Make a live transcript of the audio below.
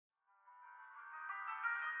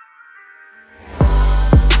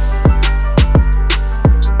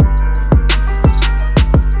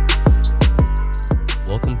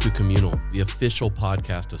official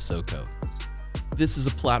podcast of SoCo. This is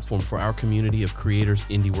a platform for our community of creators,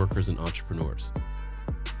 indie workers, and entrepreneurs.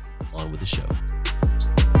 On with the show.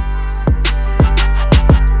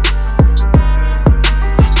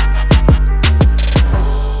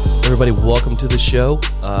 Everybody, welcome to the show.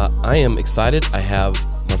 I am excited. I have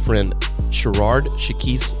my friend Sherard,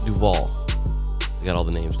 Shekeese, Duvall. I got all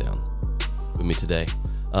the names down with me today.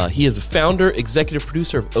 He is a founder, executive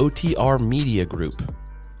producer of OTR Media Group,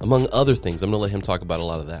 among other things. I'm going to let him talk about a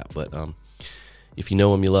lot of that, but if you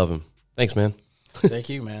know him, you love him. Thanks, man. Thank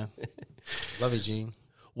you, man. Love you, Gene.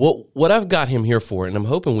 Well, what I've got him here for, and I'm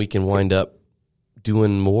hoping we can wind up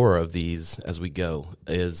doing more of these as we go,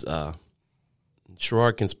 is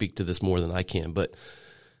Sherard can speak to this more than I can, but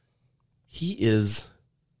he is,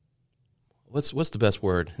 what's the best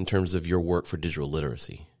word in terms of your work for digital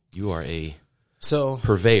literacy? You are a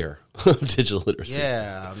purveyor of digital literacy.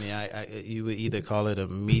 Yeah, I mean, you would either call it a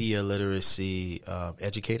media literacy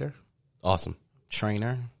educator, awesome,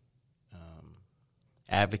 trainer,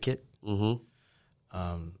 advocate. Mm-hmm.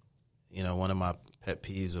 One of my pet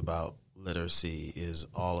peeves about literacy is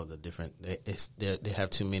all of the different. They have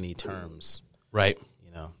too many terms, right?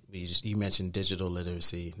 You mentioned digital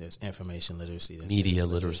literacy. There's information literacy. There's media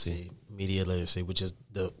literacy, which is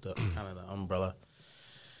the kind of the umbrella.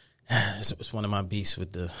 It's one of my beasts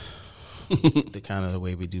with the kind of the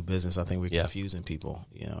way we do business. I think we're confusing people,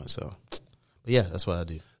 So, but yeah, that's what I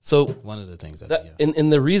do. So one of the things I do. Yeah.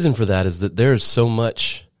 And the reason for that is that there's so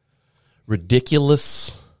much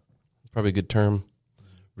ridiculous, probably a good term,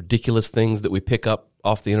 ridiculous things that we pick up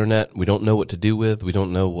off the internet. We don't know what to do with. We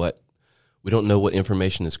don't know what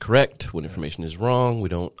information is correct, what information is wrong. We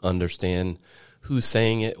don't understand who's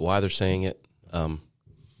saying it, why they're saying it.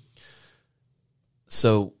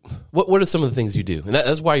 So what are some of the things you do? And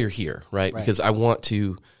that's why you're here, right? Because I want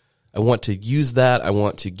to use that. I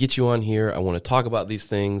want to get you on here. I want to talk about these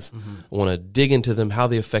things. Mm-hmm. I want to dig into them, how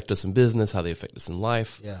they affect us in business, how they affect us in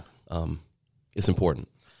life. Yeah. It's important.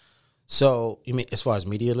 So you mean as far as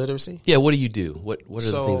media literacy? Yeah. What do you do? What are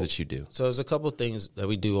the things that you do? So there's a couple of things that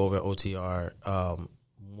we do over at OTR.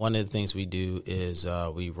 One of the things we do is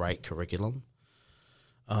we write curriculum,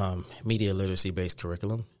 media literacy based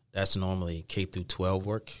curriculum. That's normally K through 12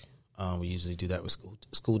 work. We usually do that with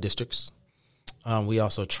school districts. We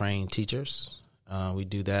also train teachers. We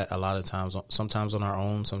do that a lot of times, sometimes on our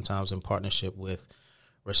own, sometimes in partnership with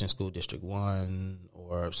Russian School District 1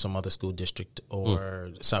 or some other school district or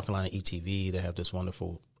South Carolina ETV. They have this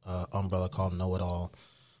wonderful umbrella called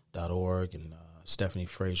knowitall.org. And Stephanie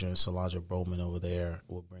Frazier and Solange Bowman over there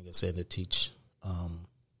will bring us in to teach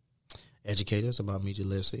educators about media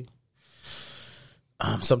literacy.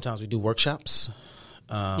 Sometimes we do workshops.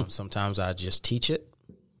 Sometimes I just teach it.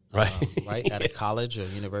 Right at a college or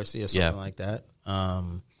university or something like that.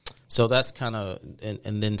 So that's kind of,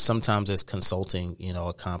 and then sometimes it's consulting,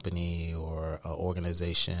 a company or an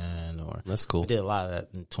organization. Or that's cool. We did a lot of that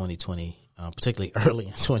in 2020, particularly early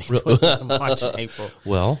in 2020, March and April.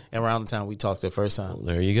 Well, around the time we talked the first time. Well,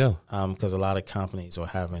 there you go. Because a lot of companies were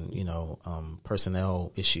having,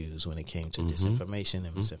 personnel issues when it came to disinformation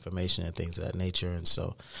and misinformation and things of that nature. And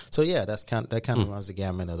so yeah, that kind of runs the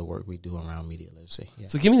gamut of the work we do around media literacy. Yeah.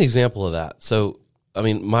 So give me an example of that. So, I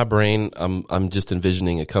mean, my brain, I'm just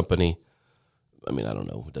envisioning a company. I mean, I don't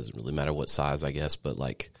know. It doesn't really matter what size, I guess. But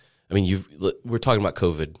we're talking about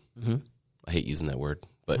COVID. Mm-hmm. I hate using that word,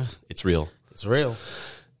 but it's real. It's real.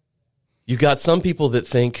 You got some people that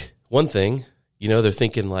think one thing, they're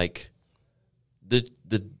thinking like the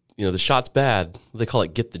shot's bad. They call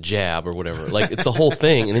it get the jab or whatever. Like it's a whole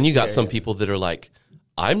thing. And then you got some people that are like,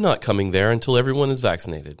 I'm not coming there until everyone is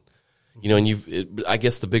vaccinated. And I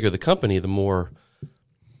guess the bigger the company, the more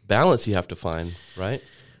balance you have to find, right?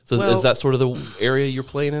 So is that sort of the area you're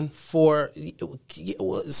playing in?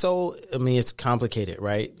 It's complicated,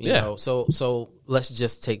 right? Yeah. So let's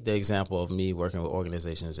just take the example of me working with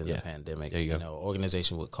organizations in the pandemic. There you go.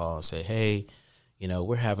 Organization would call and say, hey,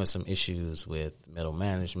 we're having some issues with middle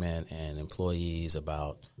management and employees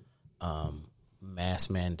about mask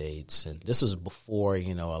mandates. And this was before, a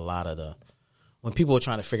lot of when people were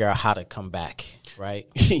trying to figure out how to come back, right?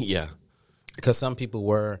 Yeah. Because some people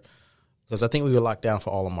were, because I think we were locked down for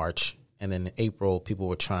all of March. And then in April, people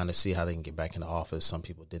were trying to see how they can get back in the office. Some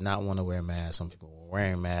people did not want to wear masks. Some people were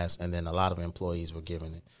wearing masks. And then a lot of employees were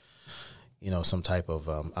giving it, some type of,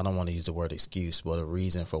 I don't want to use the word excuse, but a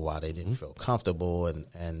reason for why they didn't feel comfortable.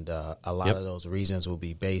 And a lot of those reasons will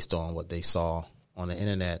be based on what they saw on the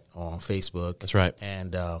internet, on Facebook. That's right.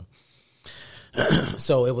 And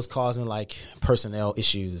so it was causing like personnel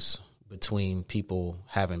issues between people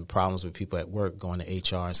having problems with people at work, going to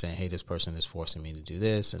HR and saying, hey, this person is forcing me to do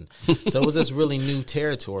this. And so it was this really new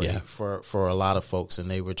territory for a lot of folks.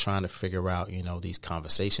 And they were trying to figure out, you know, these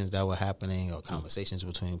conversations that were happening or conversations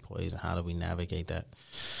between employees and how do we navigate that.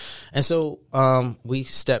 And so we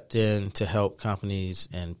stepped in to help companies,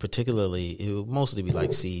 and particularly it would mostly be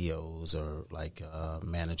like CEOs or like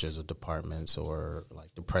managers of departments or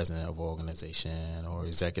like the president of an organization or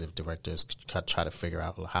executive directors try to figure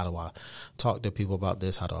out, how do I talk to people about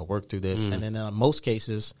this? How do I work through this? And then in most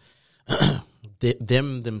cases,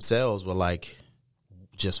 them themselves were like,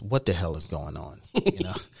 just what the hell is going on? You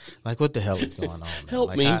know, like what the hell is going on? Man? Help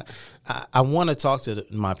like, me. I want to talk to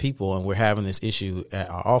my people, and we're having this issue at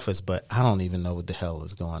our office, but I don't even know what the hell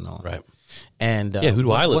is going on. Right. And who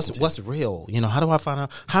do I listen to? What's real? You know, how do I find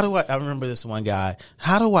out? I remember this one guy.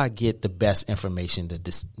 How do I get the best information to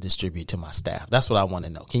distribute to my staff? That's what I want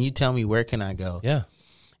to know. Can you tell me where can I go? Yeah.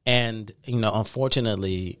 And, you know,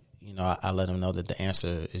 unfortunately, you know, I let him know that the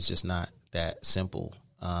answer is just not that simple.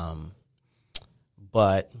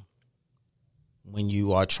 But when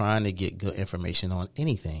you are trying to get good information on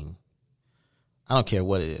anything, I don't care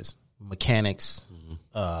what it is, mechanics,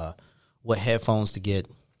 what headphones to get,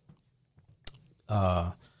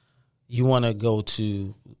 you want to go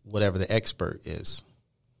to whatever the expert is,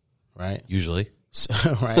 right? Usually.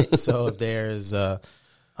 So, right. So if there's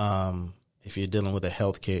if you're dealing with a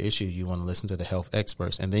healthcare issue, you want to listen to the health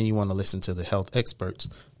experts, and then you want to listen to the health experts,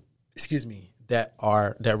 that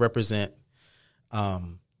represent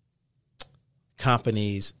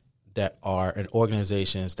companies that are and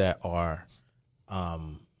organizations that are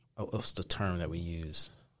what's the term that we use?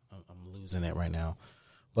 I'm losing it right now,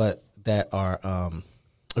 but that are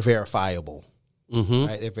verifiable.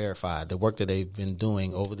 Right? They're verified. The work that they've been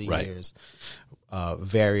doing over the years,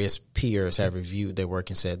 various peers have reviewed their work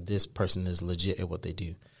and said this person is legit at what they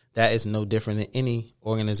do. That is no different than any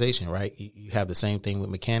organization, right? You have the same thing with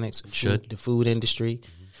mechanics, the food industry,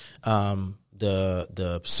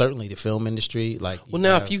 the certainly the film industry. Like, well,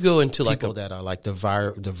 now if you go into like people that are like the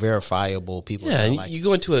verifiable people, and like, you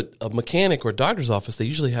go into a mechanic or a doctor's office, they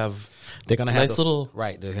usually have. They're gonna have nice little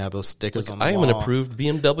They have those stickers on the I am wall. an approved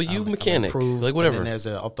BMW mechanic, like whatever. And then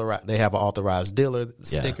there's they have an authorized dealer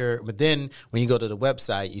sticker. But then when you go to the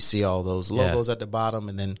website, you see all those logos at the bottom,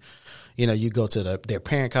 and then you go to their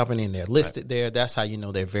parent company and they're listed there. That's how you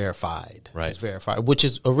know they're verified. Right, it's verified, which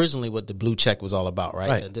is originally what the blue check was all about,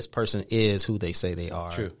 right? That this person is who they say they are.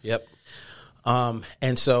 That's true. Yep.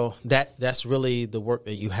 And so that's really the work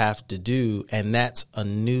that you have to do, and that's a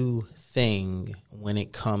new thing when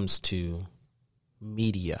it comes to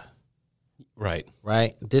media. Right.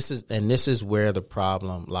 This is where the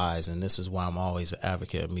problem lies, and this is why I'm always an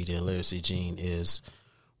advocate of media literacy, Gene, is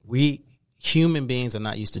we human beings are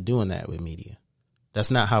not used to doing that with media.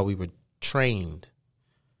 That's not how we were trained.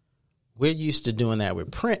 We're used to doing that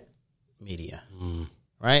with print media.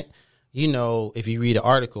 Right? You know, if you read an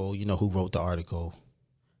article, you know who wrote the article.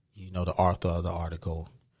 You know the author of the article.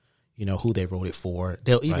 You know who they wrote it for.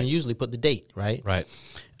 They'll even usually put the date, right? Right.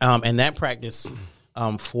 And that practice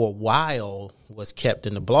for a while was kept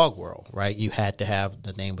in the blog world, right? You had to have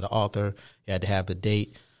the name of the author. You had to have the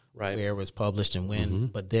date, where it was published and when.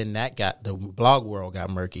 But then the blog world got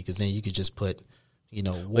murky, because then you could just put,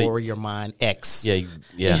 Warrior Mind X. Yeah.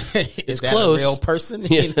 Is it's that close. a real person?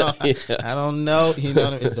 I don't know.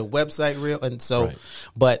 Is the website real? And so,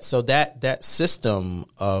 so that system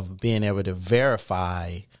of being able to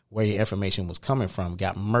verify where your information was coming from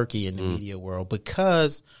got murky in the media world,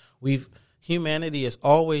 because humanity has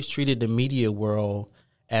always treated the media world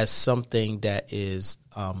as something that is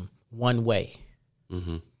one way.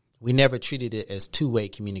 We never treated it as two-way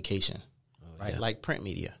communication, right? Like print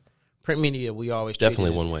media. Print media, we always definitely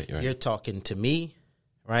treat it as one way. Right. You're talking to me,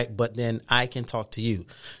 right? But then I can talk to you.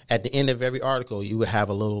 At the end of every article, you would have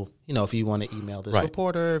a little, if you want to email this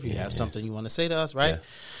reporter, if you have something you want to say to us, right? Yeah.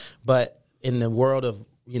 But in the world of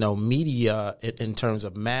media, in terms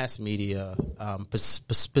of mass media,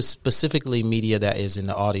 specifically media that is in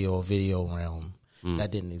the audio or video realm, that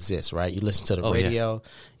didn't exist, right? You listen to the radio,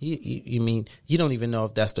 you don't even know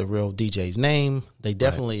if that's the real DJ's name. They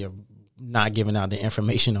definitely are not giving out the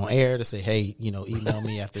information on air to say, hey, email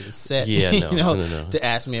me after the set, no. to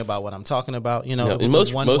ask me about what I'm talking about. And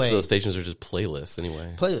most of those stations are just playlists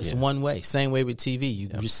anyway. Playlists, one way. Same way with TV.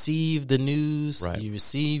 You receive the news, you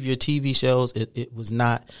receive your TV shows. It was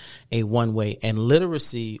not a one way. And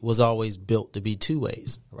literacy was always built to be two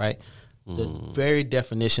ways, right? The very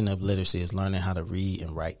definition of literacy is learning how to read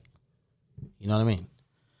and write. You know what I mean?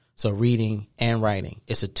 So reading and writing,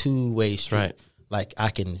 it's a two-way street. Right. Like I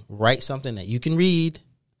can write something that you can read,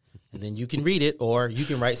 and then you can read it, or you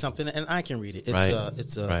can write something and I can read it.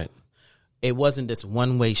 Right. It wasn't this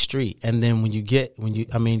one-way street. And then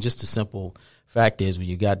just the simple fact is, when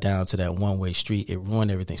you got down to that one-way street, it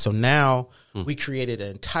ruined everything. So now we created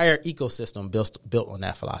an entire ecosystem built on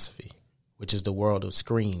that philosophy, which is the world of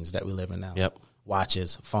screens that we live in now. Yep.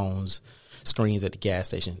 Watches, phones, screens at the gas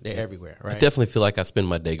station. They're everywhere, right? I definitely feel like I spend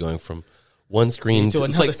my day going from one screen to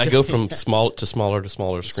it's like screen. I go from smaller to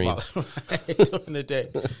smaller screens. During the day.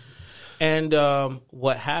 And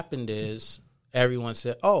what happened is everyone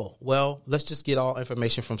said, oh, well, let's just get all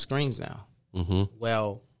information from screens now. Mm-hmm.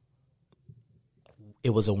 Well, it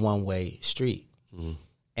was a one-way street. Mm.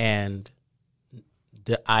 And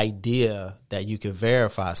the idea that you could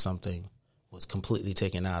verify something was completely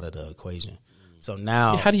taken out of the equation. So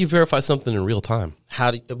now, how do you verify something in real time?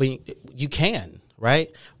 You can, right?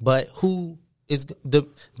 But who is the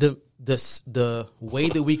way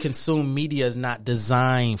that we consume media is not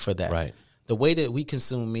designed for that. Right. The way that we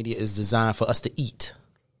consume media is designed for us to eat.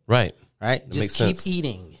 Right. Right. Just keep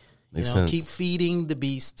eating. Keep feeding the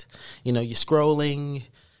beast. You're scrolling.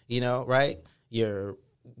 Right. You're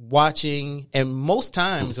watching, and most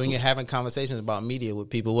times when you're having conversations about media with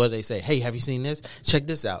people, what do they say? Hey, have you seen this? Check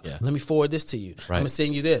this out. Yeah. Let me forward this to you. Right. I'm gonna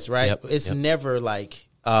send you this. Right. Yep. It's never like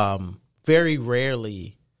very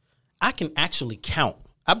rarely. I can actually count.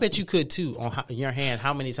 I bet you could too on your hand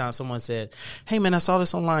how many times someone said, "Hey man, I saw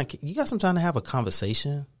this online. You got some time to have a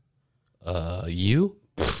conversation?"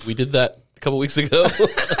 We did that a couple weeks ago.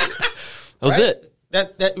 That was it.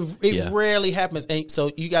 That rarely happens. And so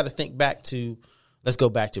you got to think back to. Let's go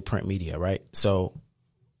back to print media, right? So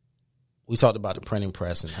we talked about the printing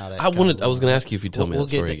press and how that. I was going to ask you if you tell me that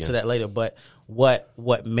story again. We'll get to that later. But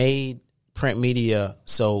what made print media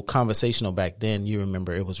so conversational back then? You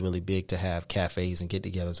remember it was really big to have cafes and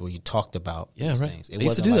get-togethers where you talked about these things. It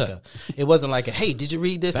wasn't it wasn't like a hey, did you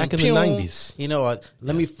read this? Back in the 90s,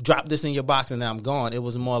 let me drop this in your box and then I'm gone. It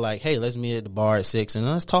was more like, hey, let's meet at the bar at 6 and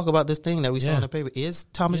let's talk about this thing that we saw in the paper. Is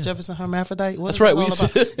Thomas Jefferson hermaphrodite? That's right. We used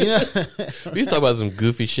to talk about some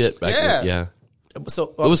goofy shit back then. Yeah.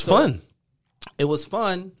 So it was fun. It was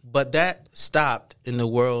fun, but that stopped in the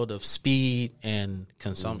world of speed and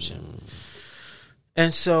consumption.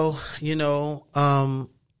 And so, I don't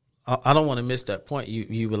want to miss that point.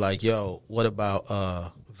 You were like, yo, what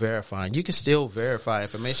about verifying? You can still verify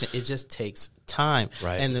information. It just takes time.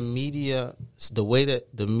 Right. And the way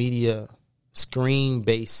that the media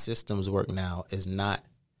screen-based systems work now is not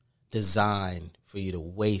designed for you to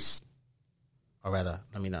waste, or rather,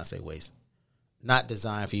 let me not say waste. Not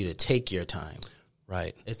designed for you to take your time.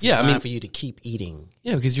 Right. It's designed for you to keep eating.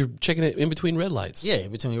 Yeah, because you're checking it in between red lights. Yeah,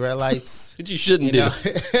 in between red lights. Which you shouldn't do.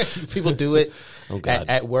 People do it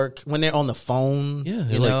at work when they're on the phone. Yeah,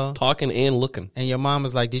 they're like talking and looking. And your mom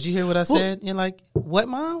is like, did you hear what I said? You're like, what,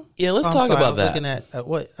 Mom? Yeah, let's talk about that. Looking at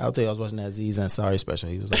I'll tell you, I was watching that Aziz Ansari special.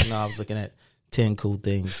 He was like, no, I was looking at 10 cool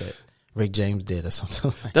things that Rick James did or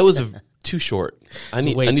something like that. Was too short. I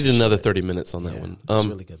needed another 30 minutes on that one. It's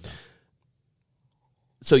really good though.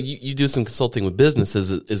 So you do some consulting with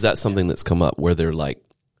businesses. Is that something that's come up where they're like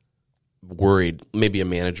worried, maybe a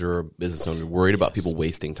manager or a business owner worried about people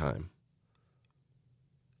wasting time?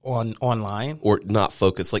 Online? Or not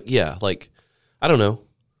focused? Like, I don't know.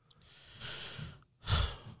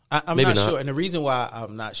 I'm not sure. And the reason why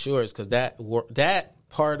I'm not sure is because that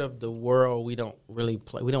part of the world we don't really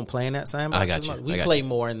play. We don't play in that sandbox. I got you. We play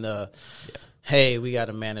more in the, hey, we got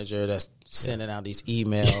a manager that's sending out these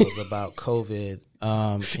emails about COVID.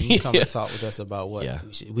 Can you come and talk with us about what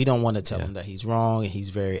we don't want to tell him that he's wrong and he's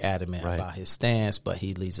very adamant about his stance, but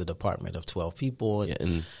he leads a department of 12 people.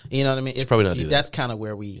 And you know what I mean? It's probably not that's kind of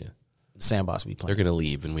where the sandbox we play. They're going to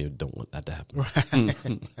leave and we don't want that to happen.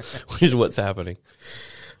 Right. Which is what's happening.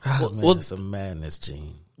 It's a madness,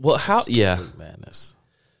 Gene. Well, madness.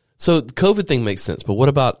 So the COVID thing makes sense, but what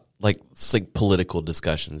about like political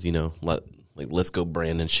discussions, let's go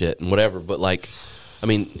Brandon shit and whatever, but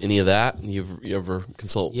any of that? You ever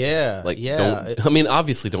consult? Yeah.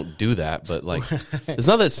 Obviously don't do that, but it's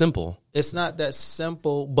not that simple. It's not that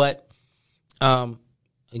simple, but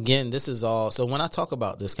again, this is all. So when I talk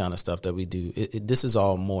about this kind of stuff that we do, this is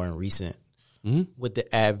all more in recent. Mm-hmm. With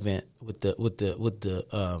the advent, with the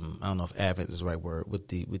I don't know if advent is the right word. With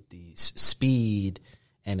the speed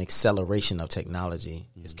and acceleration of technology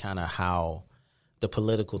is kind of how the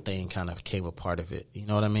political thing kind of became a part of it. You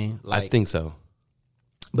know what I mean? I think so.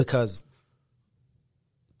 Because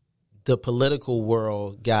the political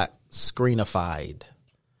world got screenified.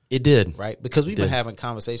 It did. Right? Because we've been having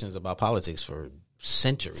conversations about politics for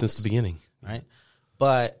centuries. Since the beginning. Right?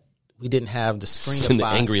 But we didn't have the screenify Send an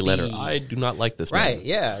angry speed. letter. I do not like this. Right? Man.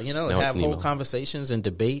 Yeah, you know, Now have it's an whole email. conversations and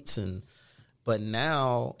debates, but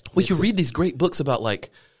now Well, you read these great books about like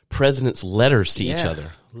presidents' letters to each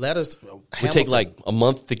other. Letters Would take like a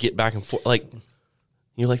month to get back and forth. Like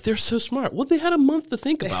you're like, they're so smart. Well, they had a month to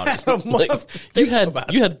think about it. a month Like, to think about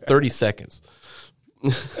it. You had 30 seconds.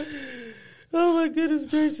 Oh my goodness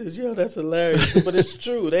gracious, yo, that's hilarious. But it's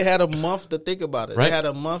true. They had a month to think about it. Right. They had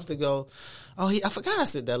a month to go. Oh, I forgot I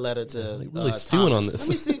sent that letter to really stewing on Thomas.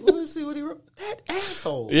 this. Let me see what he wrote. That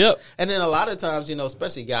asshole. Yep. And then a lot of times, you know,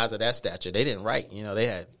 especially guys of that stature, they didn't write. You know, they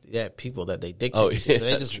had people that they dictated to, so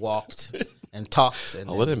they just walked and talked. And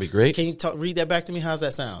wouldn't that be great? Can you read that back to me? How's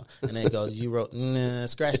that sound? And then go, you wrote,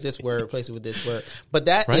 scratch this word, replace it with this word. But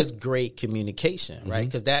that is great communication, right?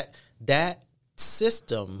 Because that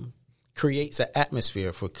system creates an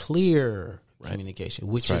atmosphere for clear communication,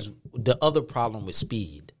 which is the other problem with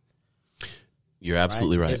speed. You're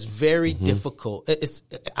absolutely right. It's very difficult.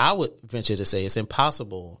 I would venture to say it's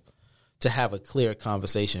impossible to have a clear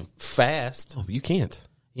conversation fast. Oh, you can't.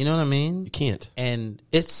 You know what I mean? You can't. And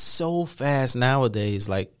it's so fast nowadays.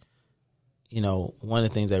 Like, you know, one of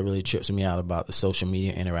the things that really trips me out about the social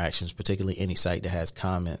media interactions, particularly any site that has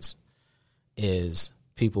comments, is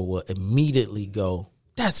people will immediately go,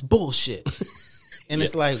 "That's bullshit." And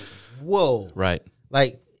it's like, whoa. Right.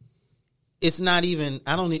 Like, it's not even,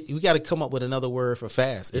 we got to come up with another word for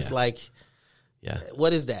fast. It's like,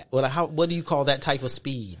 what is that? What do you call that type of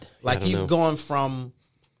speed? Like, you've gone from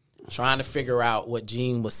trying to figure out what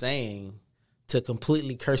Gene was saying to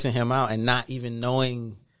completely cursing him out and not even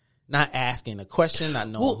knowing, not asking a question, not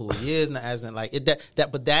knowing who he is, not asking like it,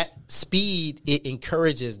 but that speed, it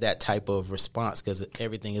encourages that type of response because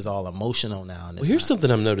everything is all emotional now. And here's something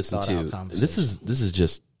I'm noticing too. This is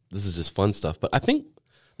just fun stuff. But I think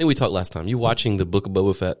we talked last time. You watching the Book of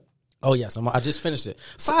Boba Fett? Oh yes, I just finished it.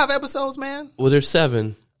 5 episodes, man. Well, there's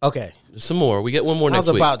 7. Okay, there's some more. We get one more next week.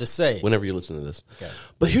 I was about to say. Whenever you listen to this. Okay.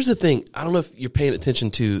 But here's the thing. I don't know if you're paying attention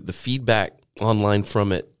to the feedback online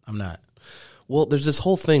from it. I'm not. Well, there's this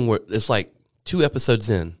whole thing where it's like 2 episodes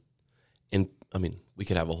in, and I mean, we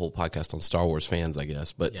could have a whole podcast on Star Wars fans, I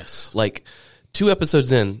guess. But like 2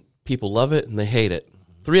 episodes in, people love it and they hate it.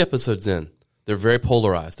 3 episodes in, they're very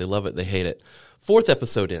polarized. They love it, they hate it. 4th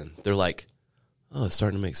episode in, they're like, oh, it's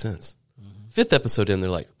starting to make sense. 5th episode in, they're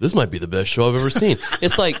like, this might be the best show I've ever seen.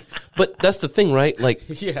 It's like, but that's the thing, right? Like,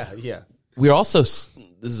 yeah. We're also, this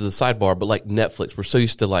is a sidebar, but like Netflix, we're so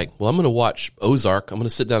used to like, well, I'm going to watch Ozark. I'm going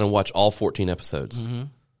to sit down and watch all 14 episodes.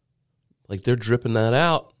 Like they're dripping that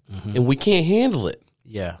out and we can't handle it.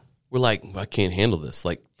 Yeah. We're like, I can't handle this.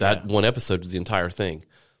 Like that one episode is the entire thing.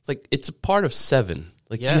 It's like, it's a part of 7.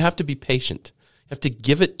 Like you have to be patient. You have to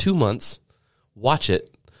give it 2 months, watch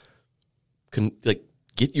it, like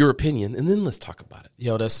get your opinion, and then let's talk about it.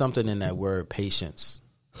 Yo, there's something in that word patience,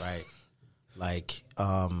 right? Like,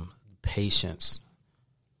 patience.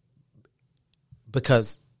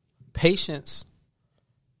 Because patience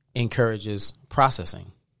encourages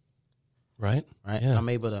processing. Right? Right? Yeah. I'm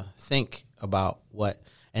able to think about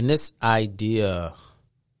and this idea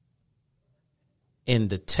in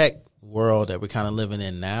the tech world that we're kind of living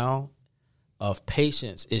in now of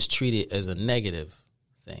patience is treated as a negative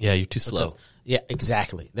thing. Yeah, you're too slow. Yeah,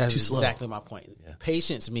 exactly. That's Too slow. exactly my point. Yeah.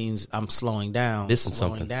 Patience means I'm slowing down. Missing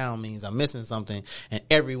slowing something. down means I'm missing something. And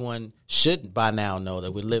everyone should by now know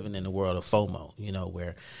that we're living in a world of FOMO, you know,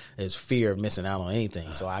 where there's fear of missing out on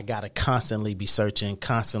anything. So I got to constantly be searching,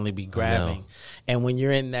 constantly be grabbing. And when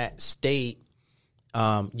you're in that state,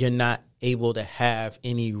 you're not able to have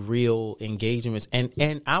any real engagements.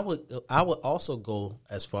 And I would also go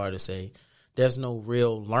as far to say there's no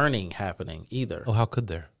real learning happening either. Oh, how could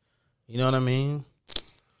there? You know what I mean?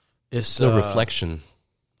 It's no reflection.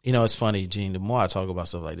 You know, it's funny, Gene. The more I talk about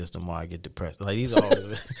stuff like this, the more I get depressed. Like these are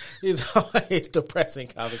always depressing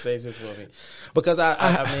conversations for me because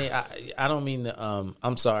I don't mean to.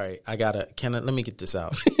 I'm sorry. Let me get this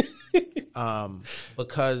out.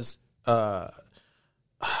 Because I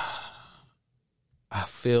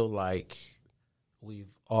feel like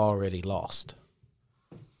we've already lost.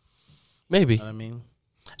 Maybe. You know what I mean?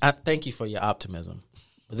 I thank you for your optimism.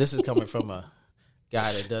 But this is coming from a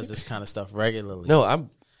guy that does this kind of stuff regularly. No,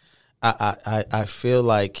 I feel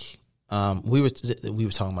like we were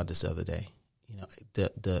talking about this the other day. You know,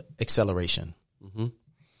 the acceleration. Mm-hmm.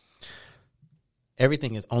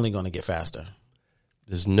 Everything is only going to get faster.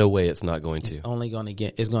 There's no way it's not going to.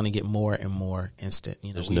 It's going to get more and more instant.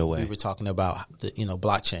 You know, there's no way. We were talking about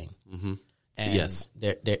blockchain. Mm-hmm. And yes,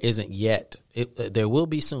 there isn't yet. There will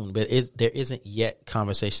be soon, but there isn't yet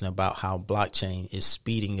conversation about how blockchain is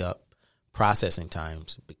speeding up processing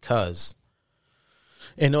times because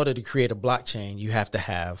in order to create a blockchain, you have to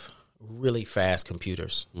have really fast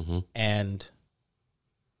computers. And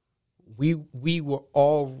we were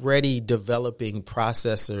already developing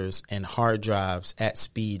processors and hard drives at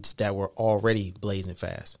speeds that were already blazing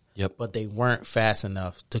fast. Yep. But they weren't fast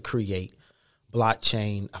enough to create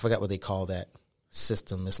blockchain. I forgot what they call that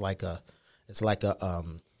system. It's like a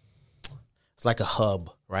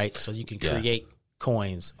hub, right? So you can create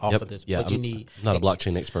coins off of this. Yeah, but you need not a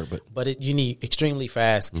blockchain expert, but you need extremely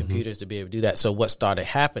fast computers to be able to do that. So what started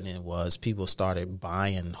happening was people started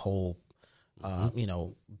buying whole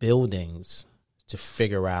buildings to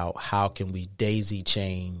figure out how can we daisy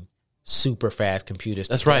chain super fast computers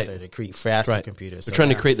together to create faster computers. They're trying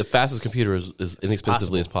to create the fastest computer as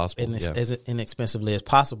inexpensively as possible. As inexpensively as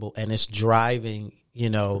possible. And it's driving,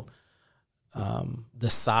 the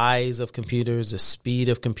size of computers, the speed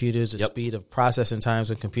of computers, the speed of processing times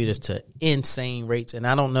of computers to insane rates. And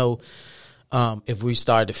I don't know if we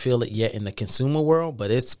started to feel it yet in the consumer world, but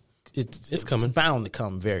it's coming. It's bound to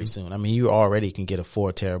come very soon. I mean, you already can get a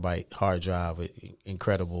 4 terabyte hard drive with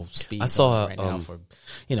incredible speed. I saw right now for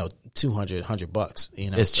 $100.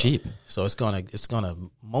 It's cheap, so it's gonna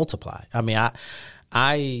multiply. I mean,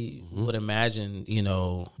 I would imagine in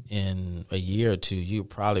a year or two you'll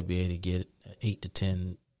probably be able to get an 8 to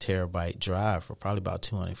 10 terabyte drive for probably about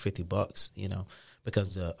 $250.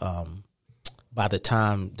 Because by the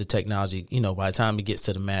time the technology, by the time it gets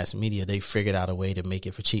to the mass media, they figured out a way to make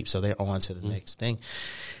it for cheap. So they're on to the next thing.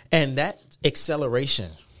 And that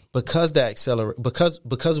acceleration, because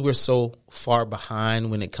we're so far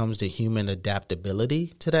behind when it comes to human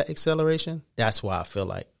adaptability to that acceleration, that's why I feel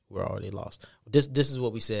like we're already lost. This is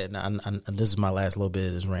what we said, and this is my last little bit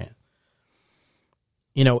of this rant.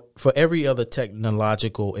 For every other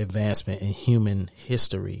technological advancement in human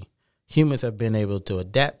history, humans have been able to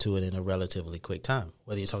adapt to it in a relatively quick time,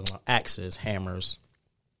 whether you're talking about axes, hammers,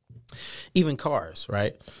 even cars,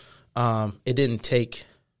 right? It didn't take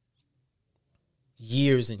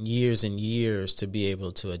years and years and years to be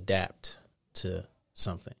able to adapt to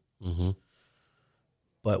something.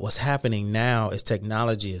 But what's happening now is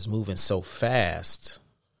technology is moving so fast,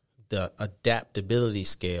 the adaptability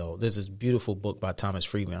scale. There's this beautiful book by Thomas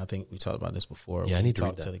Friedman. I think we talked about this before. Yeah, I need to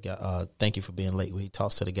read that. To the guy, thank you for being late. He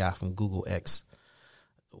talks to the guy from Google X,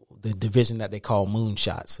 the division that they call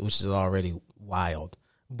moonshots, which is already wild.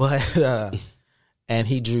 But and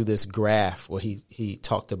he drew this graph where he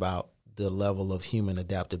talked about the level of human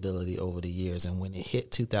adaptability over the years, and when it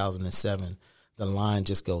hit 2007, the line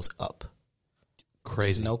just goes up.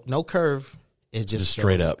 Crazy. No curve. It just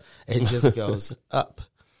straight goes, up. It just goes up.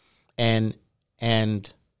 And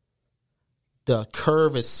the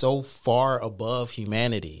curve is so far above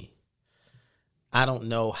humanity. I don't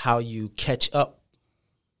know how you catch up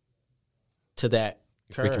to that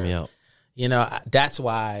curve. You're freaking me out. That's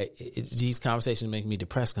why these conversations make me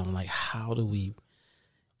depressed. I'm like,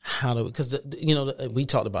 because we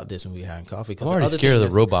talked about this when we were having coffee. I'm already scared of the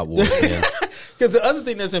robot wars, man. Because the other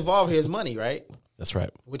thing that's involved here is money, right? That's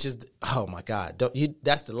right. Which is, oh my God,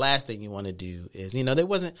 that's the last thing you want to do is,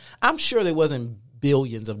 I'm sure there wasn't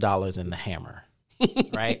billions of dollars in the hammer,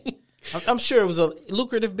 right? I'm sure it was a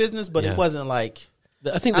lucrative business, but it wasn't like.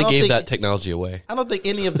 I think they gave that technology away. I don't think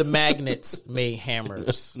any of the magnets made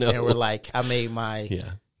hammers. No. They were like, I made my.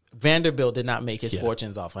 Yeah. Vanderbilt did not make his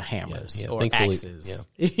fortunes off of hammers or axes.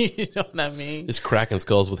 Yeah. You know what I mean? Just cracking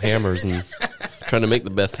skulls with hammers and trying to make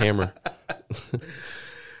the best hammer.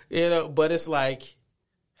 But it's like,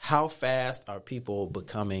 how fast are people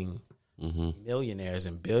becoming millionaires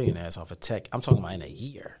and billionaires off of tech? I'm talking about in a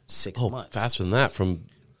year, 6 months. Faster than that from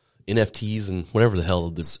NFTs and whatever the hell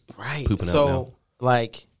they're pooping out now. So,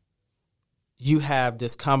 like, you have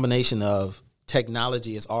this combination of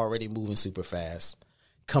technology is already moving super fast,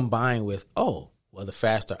 combined with, the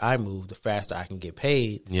faster I move, the faster I can get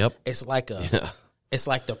paid. Yep. It's like it's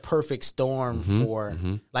like the perfect storm for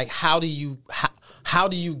like, how do you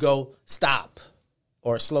go stop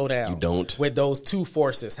or slow down? You don't. With those two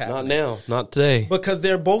forces happening. Not now. Not today. Because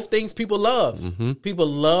they're both things people love. People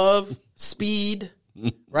love speed,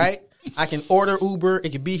 right? I can order Uber.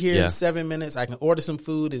 It can be here in 7 minutes. I can order some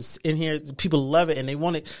food. It's in here. People love it and they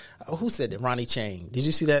want it. Who said that? Ronnie Chang. Did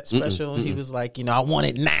you see that special? He was like, I want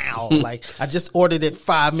it now. Like, I just ordered it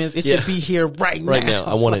 5 minutes. It should be here right now. Right now.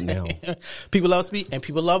 I want it now. People love speed and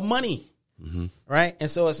people love money. Right? And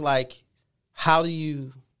so it's like, how do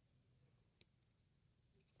you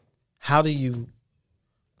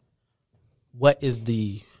what's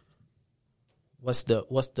the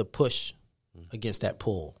push against that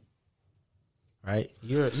pull? Right?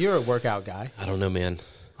 You're a workout guy. I don't know, man.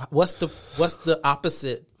 What's the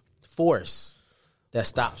opposite force? that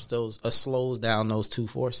stops those or slows down those two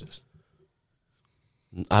forces?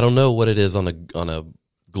 I don't know what it is on a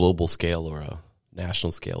global scale or a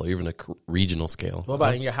national scale or even a regional scale. What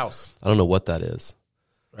about in your house? I don't know what that is.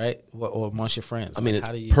 Right? Or amongst your friends? I mean, it's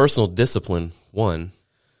personal discipline, one.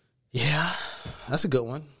 Yeah, that's a good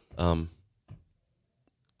one.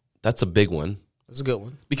 That's a big one. That's a good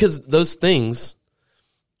one. Because those things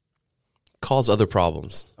cause other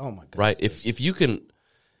problems. Oh my god! Right? If you can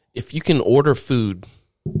order food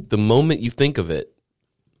the moment you think of it,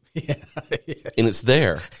 yeah. and it's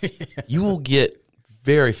there, you will get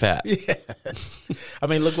very fat. Yeah. I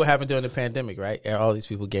mean, look what happened during the pandemic, right? All these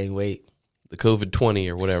people gained weight. The COVID-20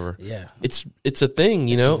 or whatever. Yeah. It's a thing,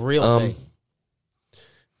 you know? It's a real thing.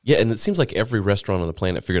 Yeah, and it seems like every restaurant on the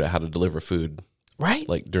planet figured out how to deliver food. Right.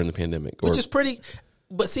 Like during the pandemic. Which is pretty,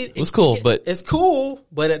 but see. It was cool, but. It's cool,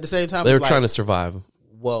 but at the same time. They were trying to survive.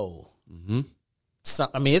 Whoa. Mm-hmm.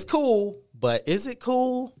 I mean, it's cool, but is it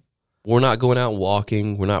cool? We're not going out and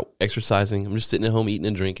walking. We're not exercising. I'm just sitting at home eating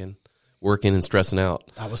and drinking, working and stressing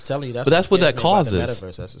out. I was telling you that's. But that's what that causes.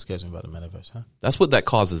 That's what scares me about the metaverse, huh? That's what that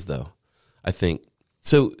causes, though. I think.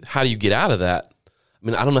 So how do you get out of that? I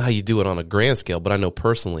mean, I don't know how you do it on a grand scale, but I know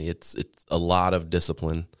personally it's a lot of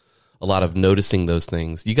discipline, a lot of noticing those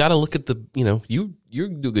things. You got to look at you do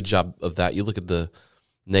a good job of that. You look at the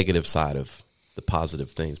negative side of the positive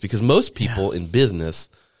things because most people in business,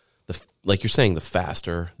 like you're saying, the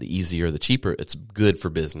faster, the easier, the cheaper, it's good for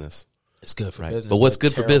business. It's good for business. But what's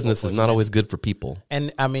good for business is not always good for people.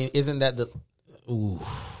 And I mean, isn't that all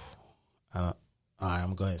right, I'm going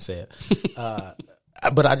to go ahead and say it.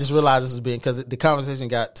 But I just realized this was because the conversation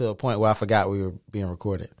got to a point where I forgot we were being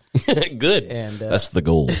recorded. Good. And that's the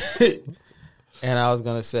goal. And I was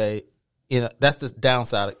going to say, that's the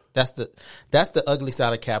downside. That's the ugly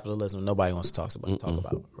side of capitalism nobody wants to talk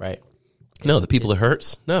about, right? No, the people it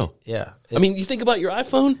hurts. No. Yeah. I mean, you think about your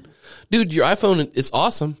iPhone, dude. Your iPhone is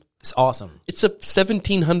awesome. It's awesome. It's a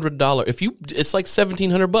 $1,700. It's like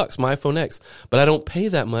 $1,700, my iPhone X. But I don't pay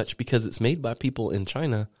that much because it's made by people in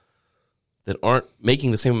China that aren't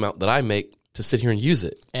making the same amount that I make to sit here and use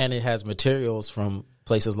it. And it has materials from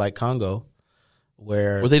places like Congo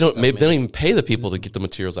where they don't even pay the people to get the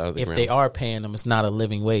materials out of the ground. If they are paying them, it's not a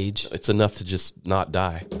living wage. It's enough to just not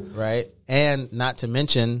die. Right. And not to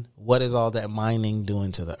mention, what is all that mining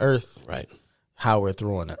doing to the earth? Right. How we're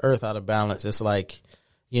throwing the earth out of balance. It's like,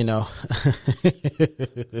 Gene,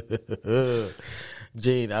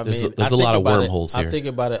 I mean, there's a lot of wormholes here. I think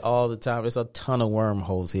about it all the time. It's a ton of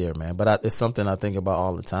wormholes here, man. But it's something I think about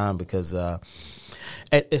all the time because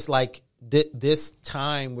it's like this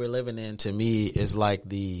time we're living in. To me, is like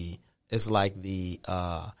it's like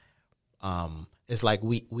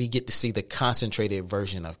we get to see the concentrated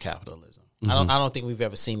version of capitalism. Mm-hmm. I don't think we've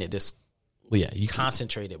ever seen it this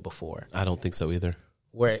concentrated before. I don't think so either.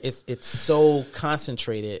 Where it's so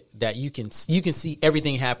concentrated that you can see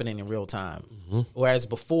everything happening in real time. Mm-hmm. Whereas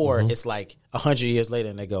before it's like 100 years later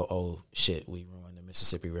and they go, oh shit, we ruined the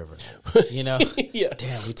Mississippi River. Yeah.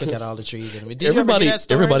 Damn, we took out all the trees.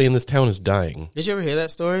 Everybody in this town is dying. Did you ever hear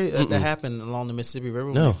that story that happened along the Mississippi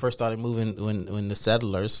River when they first started moving? When the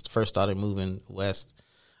settlers first started moving west,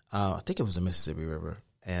 I think it was the Mississippi River,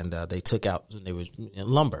 and they took out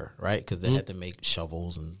lumber, right? Because they had to make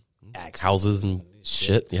shovels and axes, houses and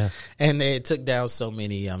shit, yeah. And they took down so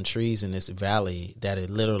many trees in this valley that it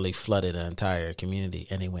literally flooded an entire community.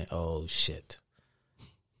 And they went, "Oh shit,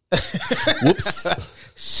 whoops,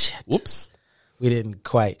 shit, whoops." We didn't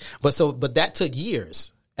quite, but that took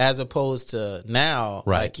years, as opposed to now.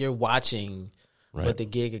 Right. Like you're watching what the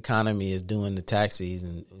gig economy is doing, the taxis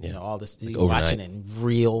and all this. You're overnight. watching it in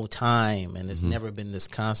real time, and it's never been this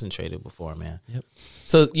concentrated before, man. Yep.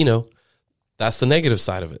 So that's the negative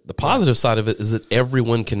side of it. The positive side of it is that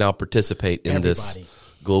everyone can now participate in this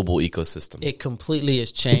global ecosystem. It completely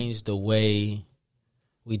has changed the way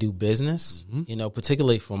we do business,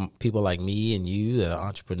 particularly from people like me and you that are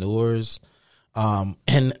entrepreneurs.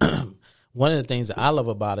 And one of the things that I love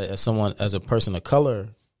about it as a person of color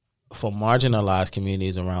for marginalized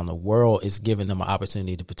communities around the world is giving them an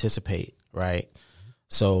opportunity to participate, right?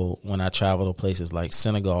 So when I travel to places like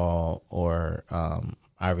Senegal or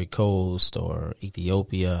Ivory Coast or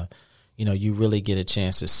Ethiopia, you really get a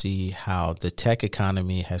chance to see how the tech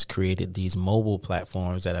economy has created these mobile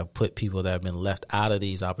platforms that have put people that have been left out of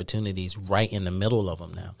these opportunities right in the middle of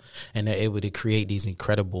them now. And they're able to create these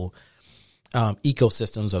incredible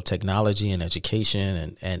ecosystems of technology and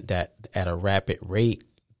education and that at a rapid rate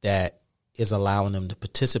that is allowing them to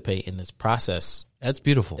participate in this process. That's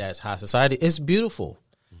beautiful. That's high society. It's beautiful.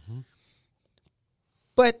 Mm-hmm.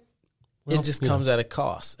 But it just comes at a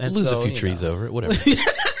cost. And lose a few trees over it, whatever.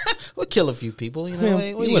 We'll kill a few people, you know.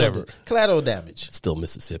 Yeah, what you whatever. gonna do? Collateral damage. It's still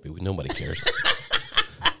Mississippi. Nobody cares.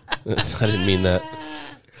 I didn't mean that.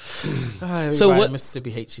 So what? In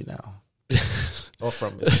Mississippi hates you now, or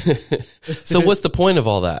from Mississippi. So what's the point of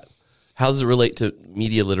all that? How does it relate to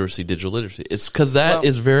media literacy, digital literacy? It's because that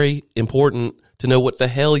is very important to know what the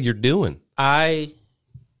hell you're doing. I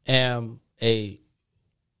am a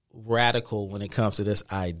radical when it comes to this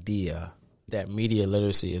idea that media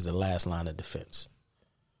literacy is the last line of defense.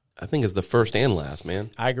 I think it's the first and last,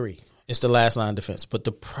 man. I agree. It's the last line of defense. But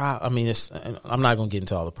I'm not going to get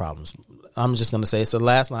into all the problems. I'm just going to say it's the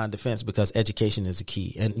last line of defense because education is the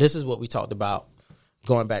key. And this is what we talked about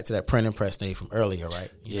going back to that printing press day from earlier,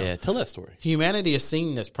 right? Tell that story. Humanity has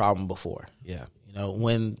seen this problem before. Yeah. You know,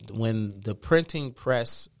 when the printing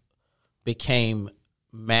press became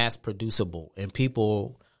mass producible and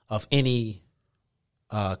people of any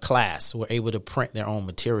class were able to print their own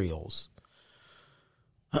materials,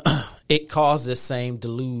 it caused this same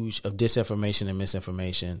deluge of disinformation and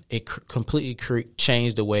misinformation. It completely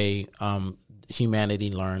changed the way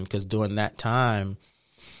humanity learned, because during that time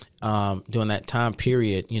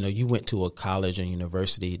period, you know, you went to a college or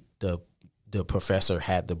university, the professor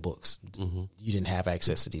had the books. Mm-hmm. You didn't have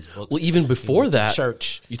access to these books. Well, even before that,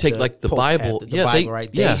 church, you take like the Bible. The Bible,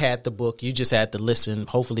 right? They had the book. You just had to listen.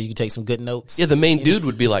 Hopefully, you take some good notes. Yeah, the main dude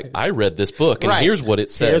would be like, "I read this book, and here's what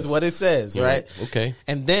it says. Here's what it says." Right? Okay.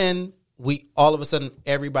 And then all of a sudden,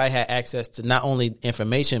 everybody had access to not only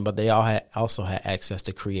information, but they also had access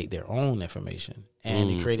to create their own information.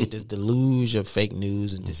 And it created this deluge of fake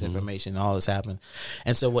news and disinformation, and all this happened.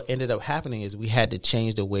 And so what ended up happening is we had to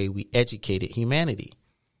change the way we educated humanity,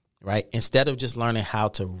 right? Instead of just learning how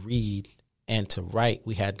to read and to write,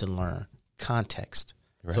 we had to learn context.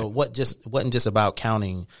 Right. So wasn't just about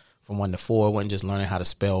counting from 1 to 4. It wasn't just learning how to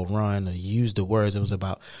spell run or use the words. It was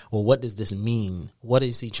about, well, what does this mean? What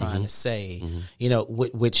is he trying to say? Mm-hmm. You know,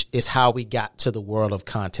 which is how we got to the world of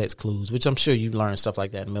context clues, which I'm sure you learned stuff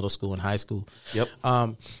like that in middle school and high school. Yep.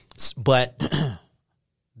 But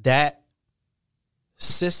that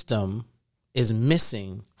system is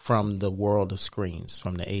missing from the world of screens,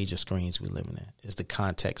 from the age of screens we live in. Is the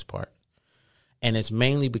context part. And it's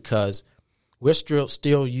mainly because we're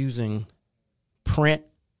still using print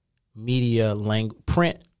media language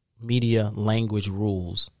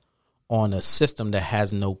rules on a system that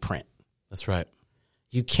has no print. That's right.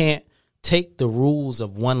 You can't take the rules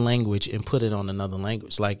of one language and put it on another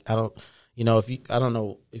language. Like I don't know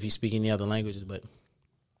if you speak any other languages, but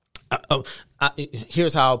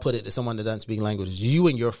here's how I'll put it to someone that doesn't speak languages. You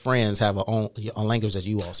and your friends have a language that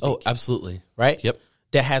you all speak. Oh, absolutely. Right? Yep.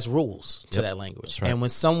 That has rules to that language. Right. And when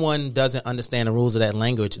someone doesn't understand the rules of that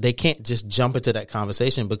language, they can't just jump into that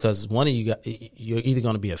conversation, because one of you're either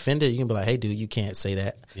going to be offended. You can be like, hey, dude, you can't say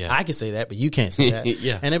that. Yeah. I can say that, but you can't say that.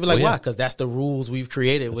 Yeah. And they'll be like, why? Because that's the rules we've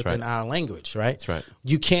created within our language, right? That's right.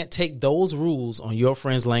 You can't take those rules on your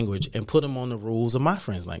friend's language and put them on the rules of my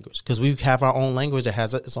friend's language, because we have our own language that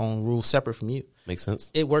has its own rules separate from you. Makes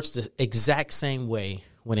sense. It works the exact same way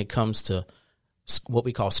when it comes to what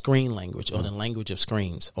we call screen language, or the language of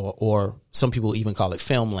screens, or some people even call it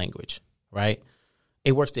film language, right?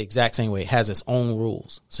 It works the exact same way. It has its own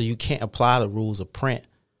rules. So you can't apply the rules of print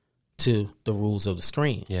to the rules of the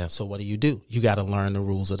screen. Yeah. So what do? You got to learn the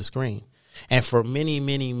rules of the screen. And for many,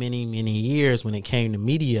 many, many, many years, when it came to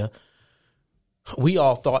media, we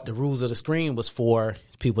all thought the rules of the screen was for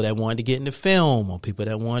people that wanted to get into film, or people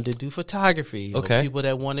that wanted to do photography, or people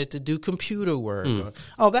that wanted to do computer work.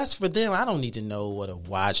 Or, that's for them. I don't need to know what a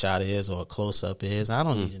wide shot is or a close up is. I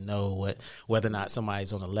don't need to know whether or not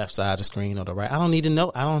somebody's on the left side of the screen or the right. I don't need to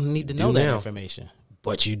know that information.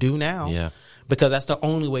 But you do now. Yeah. Because that's the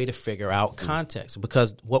only way to figure out context.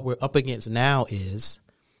 Because what we're up against now is,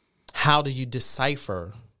 how do you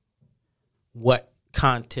decipher what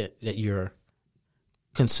content that you're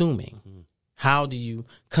consuming? How do you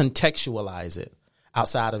contextualize it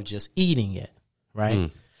outside of just eating it,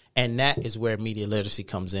 right? And that is where media literacy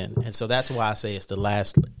comes in. And so that's why I say it's the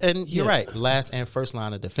last, and you're right, last and first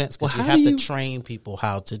line of defense, because you have to train people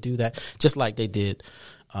how to do that, just like they did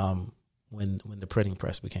when the printing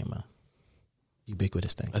press became a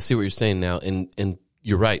ubiquitous thing. I see what you're saying now, and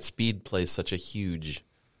you're right, speed plays such a huge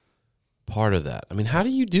part of that. I mean, how do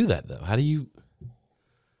you do that, though? How do you...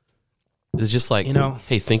 It's just like,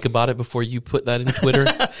 hey, think about it before you put that in Twitter.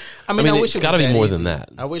 I mean, I wish it's got to be more than that.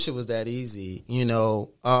 I wish it was that easy,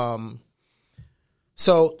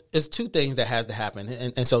 So it's two things that has to happen,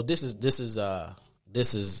 and so this is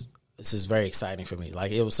very exciting for me.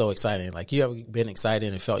 Like, it was so exciting. Like, you ever been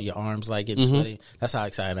excited and felt your arms like getting sweaty? That's how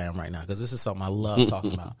excited I am right now, because this is something I love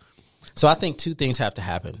talking about. So I think two things have to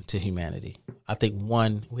happen to humanity. I think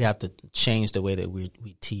one, we have to change the way that we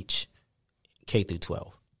teach K through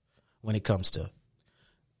 12 when it comes to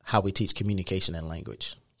how we teach communication and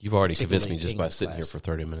language. You've already convinced me just by English sitting class. here for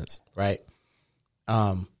 30 minutes. Right?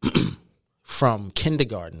 From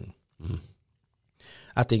kindergarten,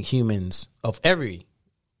 I think humans of every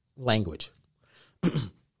language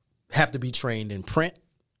have to be trained in print,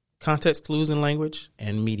 context clues in language,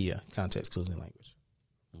 and media, context clues in language.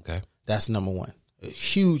 Okay. That's number one. A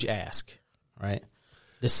huge ask, right?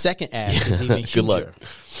 The second ask is even huger. Good luck.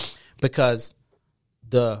 Because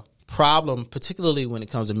the problem, particularly when it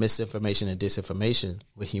comes to misinformation and disinformation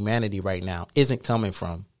with humanity right now, isn't coming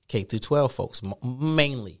from K through 12 folks,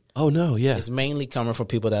 mainly. Oh, no, yeah. It's mainly coming from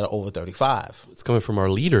people that are over 35, It's coming from our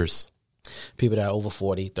leaders. people that are over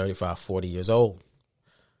 40, 35, 40 years old.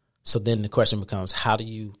 So then the question becomes, how do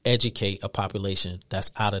you educate a population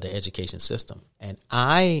that's out of the education system? And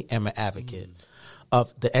I am an advocate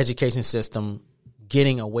of the education system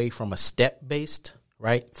getting away from a step-based,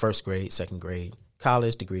 right? First grade, second grade,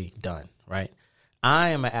 college degree, done, right? I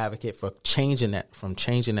am an advocate for changing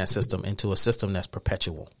that system into a system that's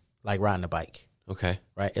perpetual, like riding a bike, Okay.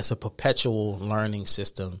 right? It's a perpetual learning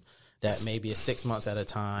system that maybe is 6 months at a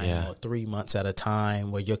time or 3 months at a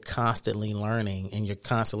time, where you're constantly learning and you're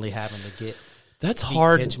constantly having to get That's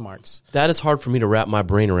hard. benchmarks. That is hard for me to wrap my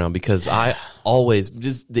brain around because I always,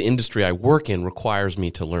 just the industry I work in requires me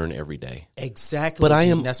to learn every day. Exactly.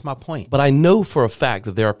 But that's my point. But I know for a fact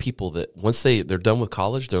that there are people that once they're done with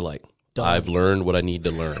college, they're like, Done. I've learned what I need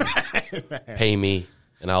to learn. Pay me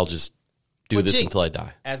and I'll just do this until I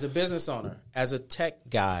die. As a business owner, as a tech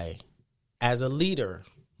guy, as a leader,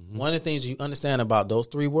 one of the things you understand about those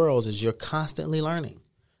three worlds is you're constantly learning.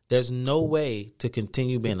 There's no way to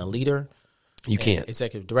continue being a leader. You can't.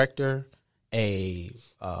 Executive director, in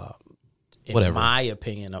Whatever. my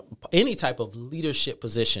opinion, any type of leadership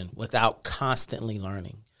position without constantly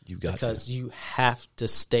learning. You got because you have to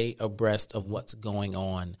stay abreast of what's going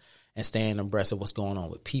on and staying abreast of what's going on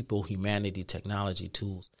with people, humanity, technology,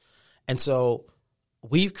 tools. And so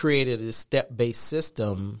we've created this step-based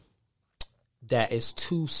system that is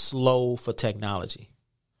too slow for technology.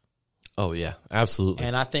 Oh yeah, absolutely.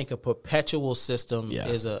 And I think a perpetual system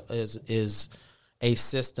is a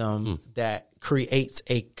system that creates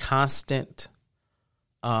a constant,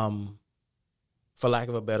 for lack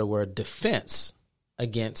of a better word, defense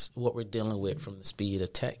against what we're dealing with from the speed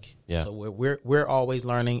of tech. Yeah. So we're always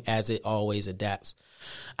learning as it always adapts.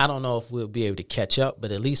 I don't know if we'll be able to catch up,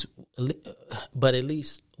 but at least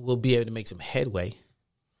we'll be able to make some headway.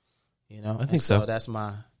 You know, I think so. That's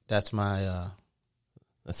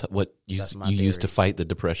what you theory. used to fight the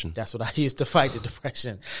depression. That's what I used to fight, the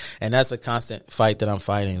depression, and that's a constant fight that I'm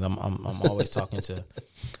fighting. I'm always talking to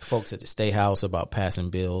folks at the State House about passing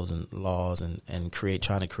bills and laws and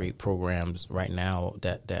trying to create programs right now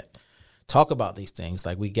that talk about these things.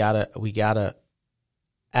 Like we gotta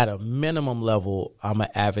at a minimum level, I'm an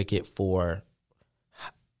advocate for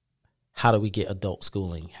how do we get adult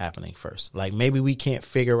schooling happening first. Like maybe we can't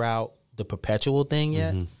figure out the perpetual thing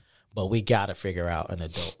yet. But we got to figure out an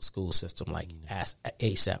adult school system like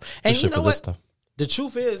ASAP. And Especially you know for what? this stuff. The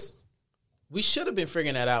truth is, we should have been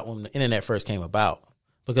figuring that out when the internet first came about.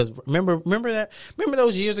 Because remember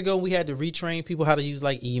those years ago we had to retrain people how to use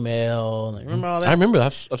like email. Like, remember all that? I remember.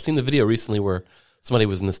 I've seen the video recently where somebody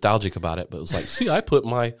was nostalgic about it, but it was like, see, I put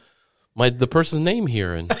the person's name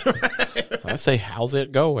here, and I say, how's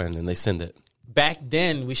it going? And they send it. Back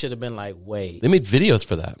then, we should have been like, wait. They made videos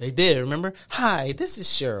for that. They did, remember? Hi, this is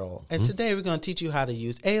Cheryl, and today we're going to teach you how to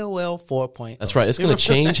use AOL 4.0. That's right. It's going to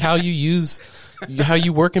change how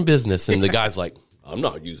you work in business. And the guy's like, I'm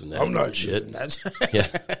not using that. I'm not shit. using that. Yeah.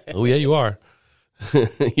 Oh, yeah, you are.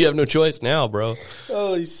 You have no choice now, bro.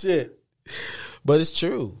 Holy shit. But it's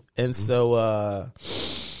true. And so,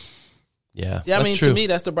 yeah, I mean, true. to me,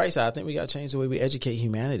 that's the bright side. I think we got to change the way we educate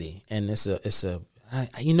humanity. And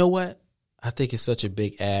you know what? I think it's such a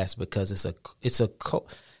big ask because it's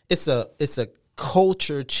a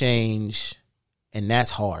culture change, and that's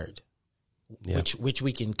hard. Yeah. Which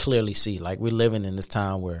we can clearly see. Like we're living in this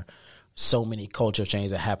time where so many culture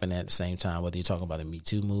changes are happening at the same time. Whether you're talking about the Me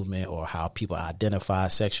Too movement or how people identify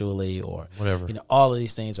sexually or whatever, all of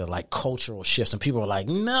these things are like cultural shifts, and people are like,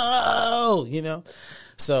 no,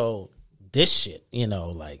 So this shit,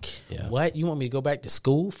 what? You want me to go back to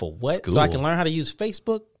school for what? So I can learn how to use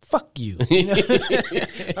Facebook? Fuck you.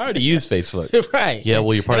 I already use Facebook. Right. Yeah,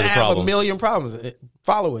 well, you're part of the problem. I have a million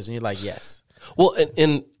followers, and you're like, yes. Well,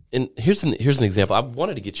 and here's an example. I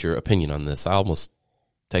wanted to get your opinion on this. I almost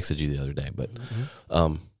texted you the other day, but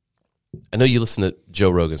I know you listen to Joe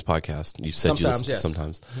Rogan's podcast. You said Sometimes, you listen to yes.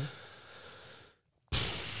 sometimes.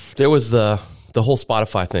 There was the whole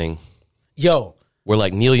Spotify thing. Yo. Where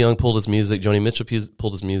like Neil Young pulled his music, Joni Mitchell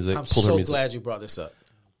pulled his music. I'm pulled her so music. glad you brought this up.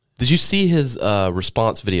 Did you see his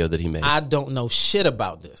response video that he made? I don't know shit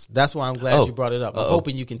about this. That's why I'm glad you brought it up. I'm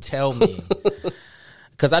hoping you can tell me.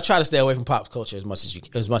 Because I try to stay away from pop culture as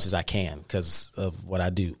much as I can because of what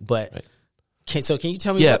I do. But can you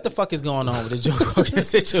tell me what the fuck is going on with the Joe Rogan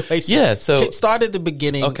situation? Yeah, so start at the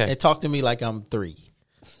beginning and talk to me like I'm 3.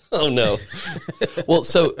 Oh no. Well,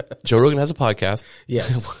 so Joe Rogan has a podcast.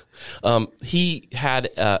 Yes. He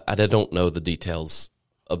had I don't know the details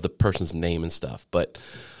of the person's name and stuff, but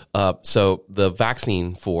so the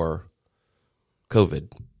vaccine for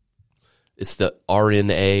COVID, it's the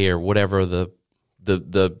RNA or whatever the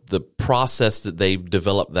process that they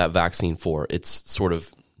developed that vaccine for. It's sort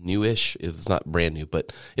of newish. It's not brand new,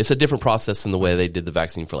 but it's a different process than the way they did the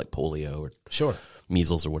vaccine for like polio or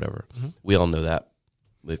measles or whatever. Mm-hmm. We all know that.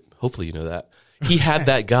 Hopefully you know that. He had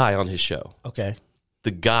that guy on his show. Okay.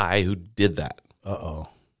 The guy who did that. I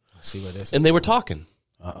see what this is. And they were talking.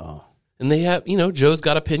 And they have, Joe's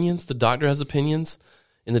got opinions. The doctor has opinions.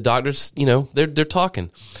 And the doctors, they're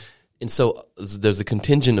talking. And so there's a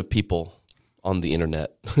contingent of people on the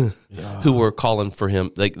internet who were calling for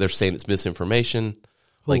him. Like they're saying it's misinformation.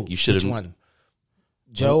 Who? Like you should have. Which one?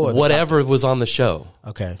 Joe or whatever was on the show.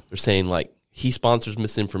 Okay. They're saying like he sponsors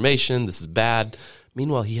misinformation. This is bad.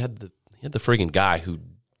 Meanwhile, he had the friggin' guy who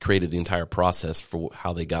created the entire process for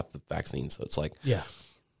how they got the vaccine. So it's like, if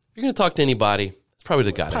you're going to talk to anybody, it's probably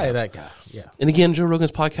the guy. Probably that guy. Yeah. And again, Joe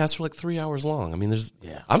Rogan's podcasts are like 3 hours long. I mean,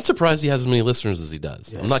 I'm surprised he has as many listeners as he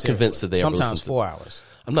does. I'm not convinced that they sometimes ever listen 4 hours.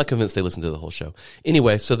 I'm not convinced they listen to the whole show.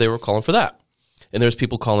 Anyway, so they were calling for that. And there's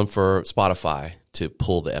people calling for Spotify to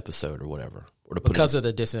pull the episode or whatever. Or to put because of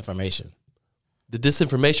the disinformation. The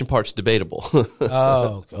disinformation part's debatable.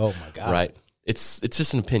 Oh my God. Right. It's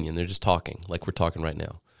just an opinion. They're just talking like we're talking right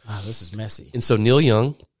now. Wow, this is messy. And so Neil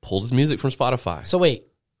Young pulled his music from Spotify. So wait.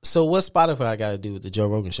 So what's Spotify got to do with the Joe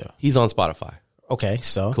Rogan show? He's on Spotify. Okay,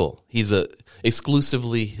 so cool. He's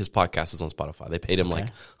exclusively his podcast is on Spotify. They paid him like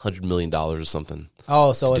 $100 million or something.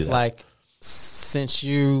 Oh, so it's like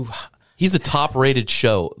he's a top rated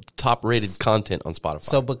show, top rated content on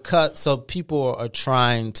Spotify. So people are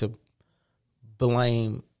trying to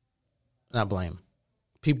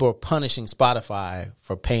people are punishing Spotify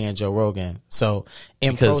for paying Joe Rogan. So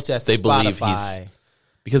in protest of Spotify,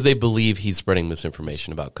 because they believe he's spreading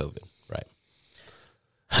misinformation about COVID, right?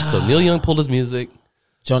 So Neil Young pulled his music,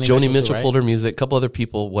 Joni Mitchell pulled her music, a couple other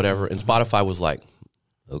people, whatever, and Spotify was like,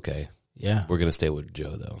 okay, we're going to stay with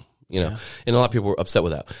Joe though, and a lot of people were upset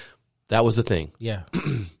with that. That was the thing. Yeah.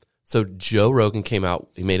 So Joe Rogan came out,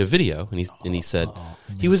 he made a video, and he said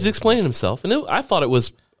he was explaining himself, and I thought it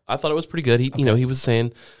was pretty good. He was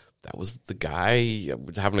saying that was the guy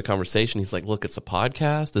having a conversation. He's like, look, it's a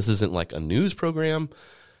podcast. This isn't like a news program.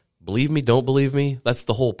 Believe me, don't believe me. That's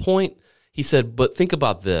the whole point. He said, but think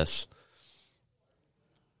about this.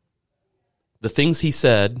 The things he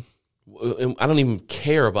said, I don't even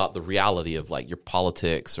care about the reality of like your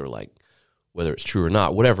politics or like whether it's true or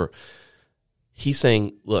not, whatever. He's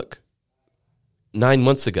saying, look, 9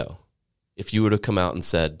 months ago, if you would have come out and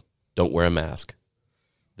said, don't wear a mask,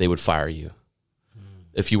 they would fire you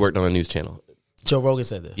if you worked on a news channel. Joe Rogan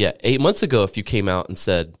said this. Yeah. 8 months ago, if you came out and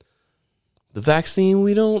said, the vaccine,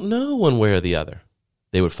 we don't know one way or the other,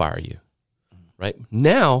 they would fire you. Right?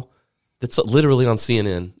 Now, that's literally on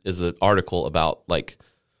CNN is an article about like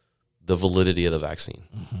the validity of the vaccine.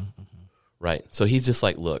 Right? So he's just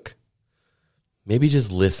like, look, maybe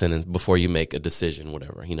just listen before you make a decision,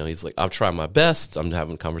 whatever. He's like, I'll try my best. I'm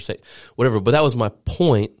having a conversation, whatever. But that was my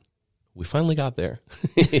point. We finally got there.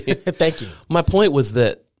 Thank you. My point was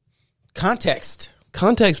that context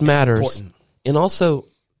matters. Important. And also,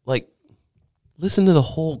 like, listen to the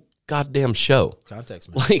whole goddamn show.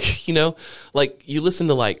 Context matters. Like, you listen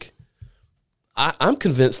to, like, I'm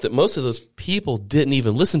convinced that most of those people didn't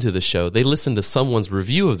even listen to the show. They listened to someone's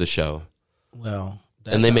review of the show. Well,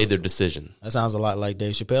 and they made their decision. That sounds a lot like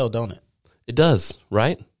Dave Chappelle, don't it? It does,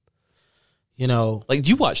 right? Like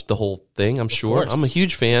you watched the whole thing, I'm sure. Course. I'm a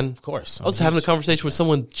huge fan. Of course. I was having a conversation with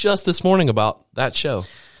someone just this morning about that show.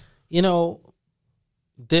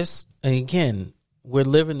 This, and again, we're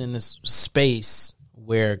living in this space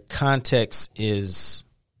where context is,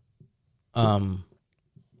 it's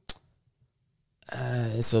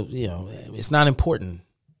not important,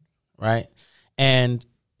 right? And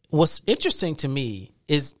what's interesting to me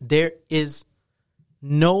is there is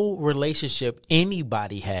no relationship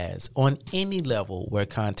anybody has on any level where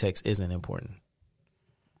context isn't important.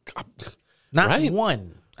 Not right.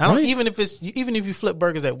 one. Even if you flip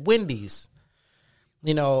burgers at Wendy's,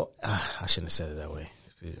 I shouldn't have said it that way.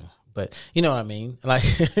 But you know what I mean? Like,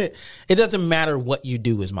 it doesn't matter what you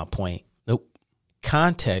do is my point. Nope.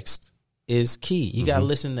 Context is key. You got to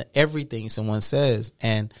listen to everything someone says.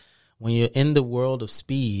 And when you're in the world of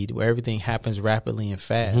speed where everything happens rapidly and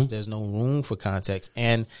fast, there's no room for context.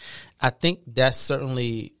 And I think that's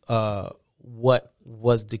certainly what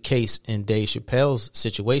was the case in Dave Chappelle's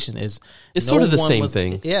situation. Is it's sort of the same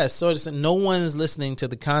thing. Yeah, it's sort of, no one's listening to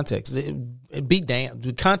the context. It be damned.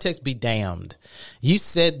 The context be damned. You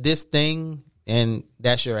said this thing and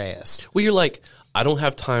that's your ass. Well, you're like, I don't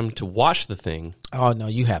have time to watch the thing. Oh, no,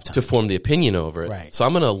 you have time to form the opinion over it. Right. So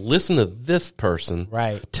I'm going to listen to this person.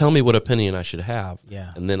 Right. Tell me what opinion I should have.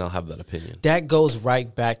 Yeah. And then I'll have that opinion. That goes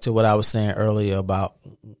right back to what I was saying earlier about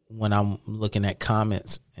when I'm looking at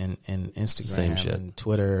comments and Instagram and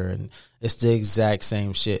Twitter, and it's the exact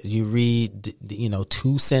same shit. You read,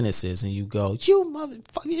 2 sentences and you go, you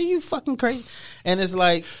motherfucker, you fucking crazy. And it's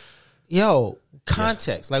like, yo,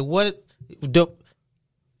 context. Like what,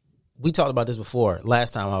 we talked about this before.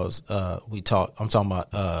 Last time I'm talking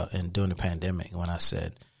about during the pandemic when I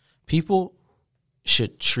said people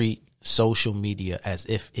should treat social media as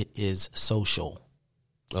if it is social.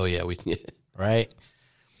 Oh yeah, right?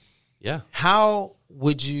 Yeah. How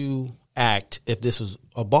would you act if this was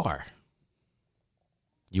a bar?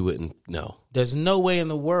 You wouldn't know. There's no way in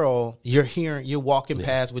the world you're walking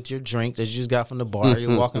past with your drink that you just got from the bar.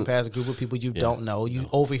 You're walking past a group of people you don't know. You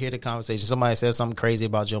overhear the conversation. Somebody says something crazy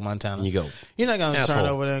about Joe Montana. And you go, you're not going to turn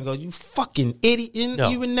over there and go, you fucking idiot. No.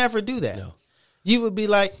 You would never do that. No. You would be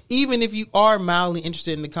like, even if you are mildly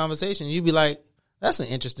interested in the conversation, you'd be like, that's an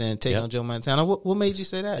interesting take on Joe Montana. What made you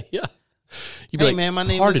say that? Yeah. You'd be hey, like, man, my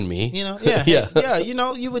name pardon is, me. Yeah.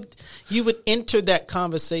 You would enter that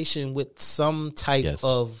conversation with some type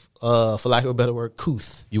of, for lack of a better word,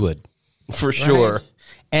 couth. You would, for sure. Right?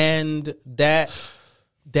 And that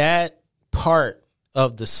part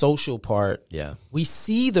of the social part, we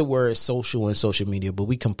see the word social in social media, but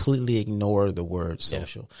we completely ignore the word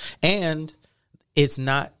social. And it's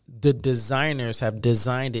not, the designers have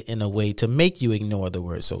designed it in a way to make you ignore the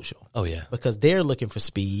word social. Oh yeah. Because they're looking for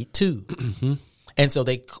speed too. And so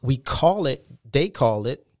we call it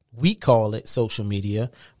social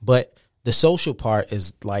media, but the social part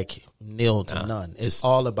is like nil to none. It's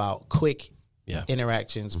all about quick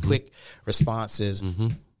interactions, quick responses,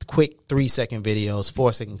 quick 3-second videos,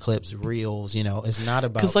 4-second clips, reels, it's not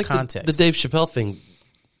about like context. The Dave Chappelle thing,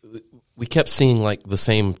 we kept seeing like the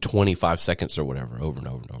same 25 seconds or whatever over and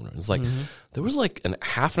over and over. It's like there was like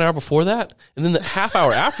half an hour before that, and then the half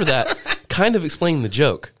hour after that kind of explained the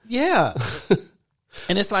joke. Yeah.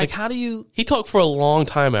 And it's like how do you... He talked for a long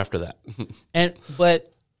time after that.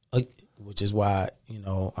 But which is why,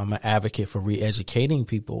 I'm an advocate for re-educating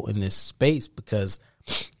people in this space, because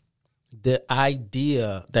the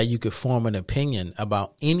idea that you could form an opinion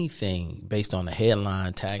about anything based on a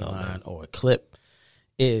headline, tagline, or a clip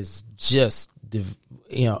is just,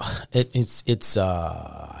 it's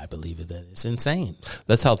I believe that it's insane.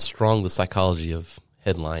 That's how strong the psychology of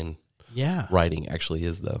headline writing actually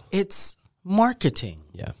is, though. It's marketing.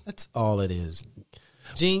 Yeah. That's all it is.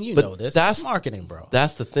 Gene, you know this. That's marketing, bro.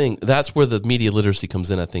 That's the thing. That's where the media literacy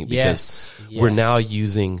comes in, I think, because we're now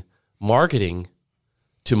using marketing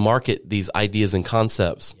to market these ideas and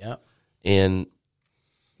concepts. Yep. And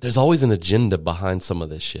there's always an agenda behind some of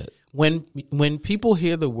this shit. When people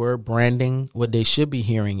hear the word branding, what they should be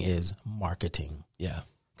hearing is marketing. Yeah.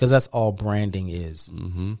 Because that's all branding is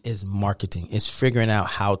marketing. It's figuring out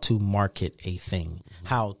how to market a thing,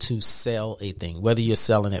 how to sell a thing, whether you're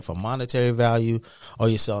selling it for monetary value or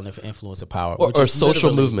you're selling it for influence or power. Or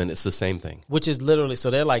social movement. It's the same thing. Which is literally, so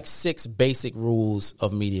there are like 6 basic rules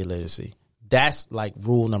of media literacy. That's like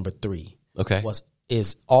rule number 3. Okay.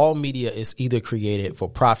 Is all media is either created for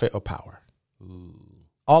profit or power.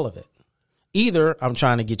 All of it. Either I'm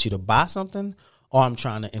trying to get you to buy something or I'm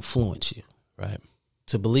trying to influence you. Right.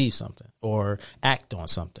 To believe something or act on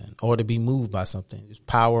something or to be moved by something. It's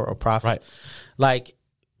power or profit. Right. Like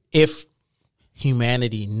if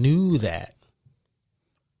humanity knew that,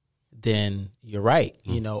 then you're right.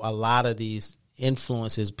 A lot of these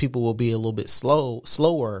influences, people will be a little bit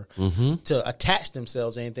slower to attach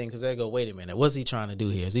themselves to anything because they go, wait a minute, what's he trying to do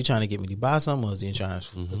here? Is he trying to get me to buy something or is he trying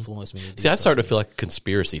to influence me to do See, I started to feel like a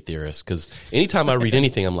conspiracy theorist because anytime I read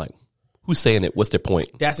anything, I'm like, who's saying it? What's their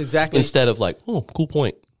point? That's exactly. Instead of like, oh, cool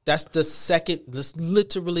point. That's the second, this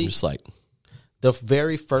literally. Just like. The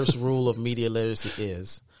very first rule of media literacy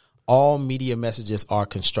is all media messages are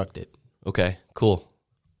constructed. Okay, cool.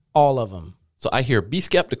 All of them. So I hear be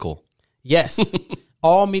skeptical. Yes.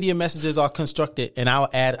 All media messages are constructed, and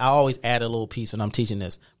I always add a little piece when I'm teaching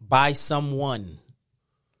this, by someone.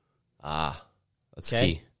 That's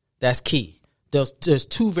key. That's key. There's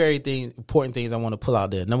two very important things I want to pull out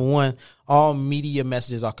there. Number one, all media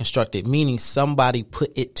messages are constructed, meaning somebody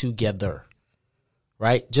put it together,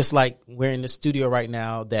 right? Just like we're in the studio right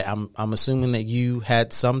now, that I'm assuming that you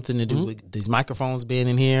had something to do with these microphones being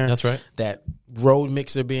in here. That's right. That Rode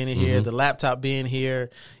mixer being in here, the laptop being here,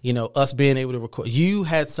 us being able to record. You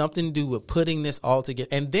had something to do with putting this all together.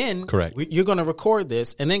 And then correct. You're going to record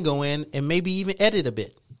this and then go in and maybe even edit a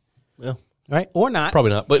bit. Yeah. Right? Or not.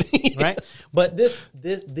 Probably not, but right? But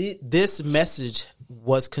this message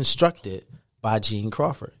was constructed by Gene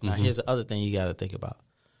Crawford. Now, here's the other thing you got to think about.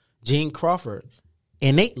 Gene Crawford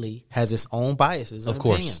innately has his own biases and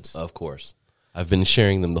opinions. Of course. I've been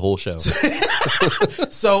sharing them the whole show.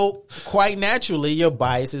 So, quite naturally, your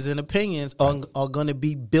biases and opinions are going to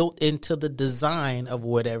be built into the design of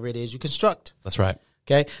whatever it is you construct. That's right.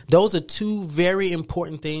 Okay? Those are two very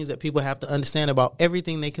important things that people have to understand about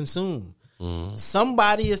everything they consume.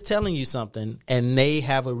 Somebody is telling you something and they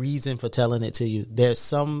have a reason for telling it to you. There's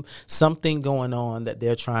something going on that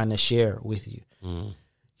they're trying to share with you.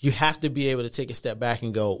 You have to be able to take a step back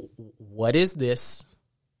and go, what is this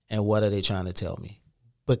and what are they trying to tell me?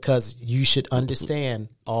 Because you should understand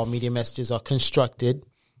all media messages are constructed,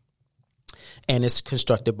 and it's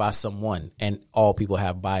constructed by someone, and all people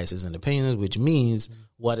have biases and opinions, which means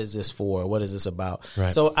what is this for? What is this about?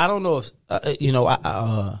 Right. So I don't know if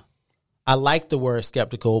I like the word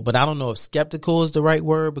skeptical, but I don't know if skeptical is the right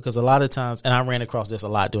word, because a lot of times, and I ran across this a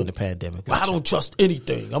lot during the pandemic. Gotcha. I don't trust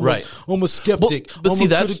anything. I'm a skeptic. But I'm a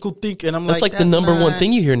critical thinker. And I'm that's like the number one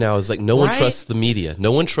thing you hear now is like no one trusts the media.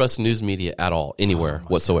 No one trusts news media at all, anywhere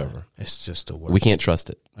whatsoever. God. It's just the worst. We can't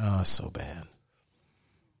trust it. Oh, it's so bad.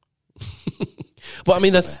 Well, I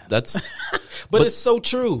mean, that's but it's so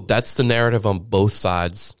true. That's the narrative on both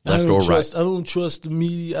sides, left or right. I don't trust the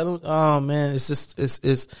media. Oh man, it's just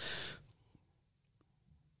it's.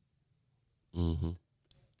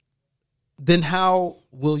 Then how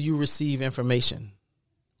will you receive information?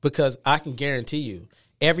 Because I can guarantee you,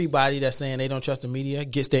 everybody that's saying they don't trust the media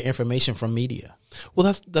gets their information from media.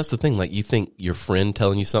 Well, that's the thing. Like, you think your friend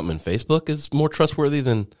telling you something in Facebook is more trustworthy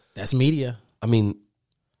than that's media. I mean,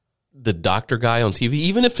 the doctor guy on TV,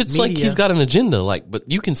 even if it's media, like he's got an agenda, like, but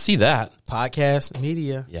you can see that. Podcast,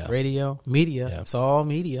 media, radio, media. Yeah. It's all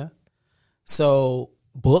media. So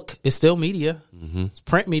book is still media. It's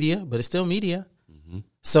print media, but it's still media.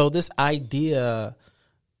 So this idea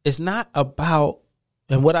is not about,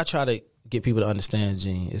 and what I try to get people to understand,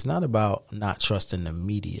 Gene, it's not about not trusting the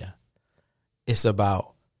media. It's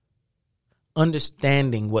about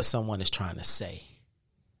understanding what someone is trying to say.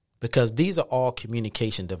 Because these are all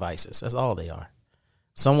communication devices. That's all they are.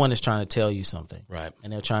 Someone is trying to tell you something. Right.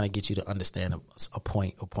 And they're trying to get you to understand a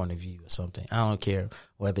point of view or something. I don't care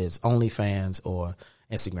whether it's OnlyFans or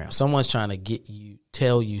Instagram. Someone's trying to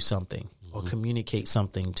tell you something or communicate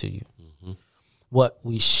something to you. What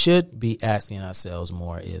we should be asking ourselves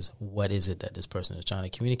more is, what is it that this person is trying to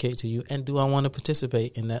communicate to you? And do I want to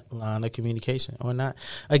participate in that line of communication or not?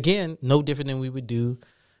 Again, no different than we would do.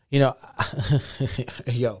 I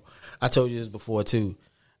told you this before too.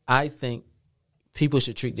 I think people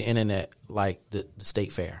should treat the internet like the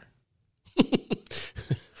state fair.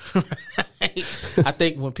 I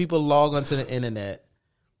think when people log onto the internet,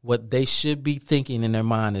 what they should be thinking in their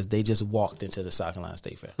mind is they just walked into the South Carolina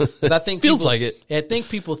State Fair. Because I think feels like it. I think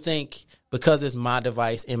people think because it's my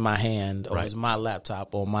device in my hand or it's my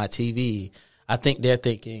laptop or my TV, I think they're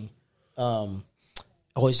thinking,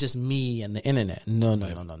 it's just me and the internet. No.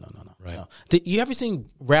 Right. No. You ever seen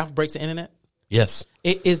Ralph Breaks the Internet? Yes.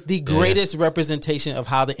 It is the greatest representation of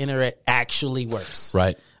how the internet actually works.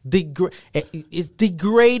 Right. It's the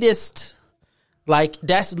greatest. Like,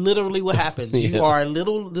 that's literally what happens. You are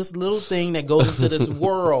this little thing that goes into this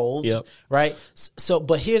world, right? So,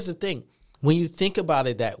 but here's the thing. When you think about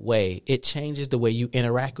it that way, it changes the way you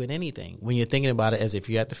interact with anything. When you're thinking about it as if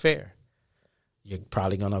you're at the fair, you're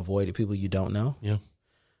probably going to avoid the people you don't know. Yeah.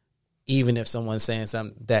 Even if someone's saying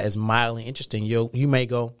something that is mildly interesting, you may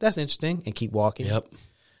go, that's interesting, and keep walking. Yep.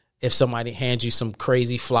 If somebody hands you some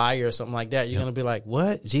crazy flyer or something like that, you're going to be like,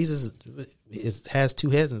 what? Jesus has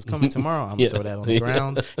two heads and is coming tomorrow. I'm going to throw that on the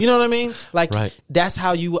ground. You know what I mean? Like, that's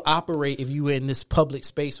how you would operate if you were in this public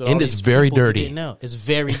space. With and all it's these very people dirty. You didn't know. It's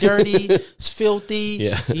very dirty. It's filthy.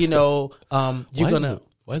 Yeah. You're going to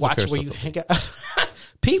watch where you hang out.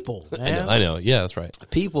 People, man. I know. Yeah, that's right.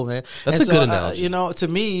 People, man. That's a good analogy. To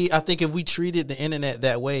me, I think if we treated the internet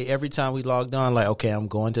that way, every time we logged on, like, okay, I'm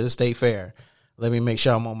going to the state fair. Let me make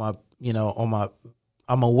sure I'm on my,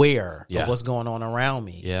 I'm aware of what's going on around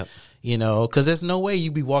me. Yeah. Because there's no way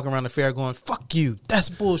you'd be walking around the fair going, fuck you. That's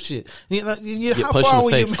bullshit. Get how punched far in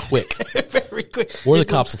the face quick. Very very quick. Or the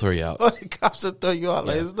cops will throw you out. Or the cops will throw you out.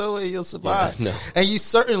 Like, there's no way you'll survive. Yeah, no. And you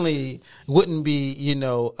certainly wouldn't be,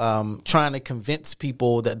 trying to convince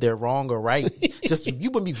people that they're wrong or right. Just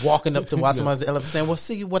you wouldn't be walking up to watch somebody's elephant saying, well,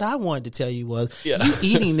 see, what I wanted to tell you was you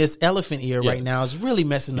eating this elephant ear right now is really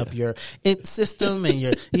messing up your system, and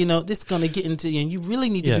your, this is going to get into you, and you really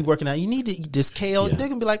need to be working out. You need to eat this kale. They're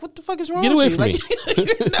going to be like, what the fuck is wrong Get away with you?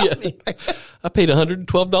 from me. I paid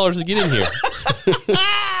 $112 to get in here.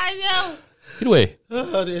 Get away.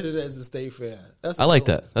 Oh, the internet is a state fair. I like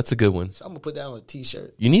that. That's a good one. So I'm going to put that on a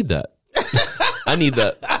t-shirt. You need that. I need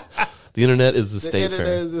that. The internet is the state fair. The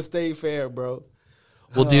internet is the state fair, bro.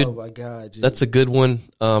 Well, dude, oh my God, dude. That's a good one.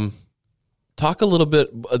 Talk a little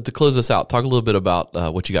bit, to close this out, talk a little bit about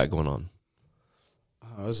what you got going on.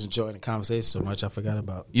 I was enjoying the conversation so much I forgot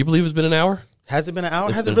about. You believe it's been an hour? Has it been an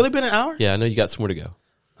hour? Has it really been an hour? Yeah, I know you got somewhere to go.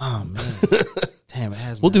 Oh, man. Damn, it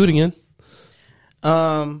has been. We'll do it again.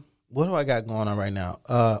 What do I got going on right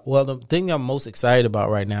now? Well, the thing I'm most excited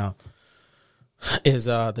about right now is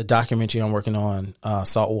the documentary I'm working on,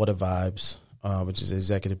 Saltwater Vibes, which is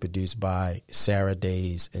executive produced by Sarah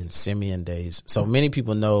Days and Simeon Days. So many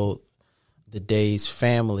people know the Days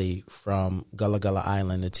family from Gullah Gullah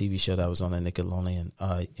Island, the TV show that was on the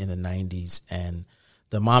Nickelodeon in the 90s. And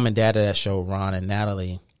the mom and dad of that show, Ron and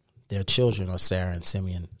Natalie, their children are Sarah and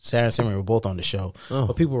Simeon. Sarah and Simeon were both on the show,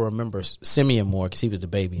 but people remember Simeon more because he was the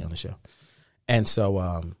baby on the show. And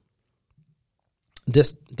so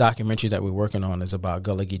this documentary that we're working on is about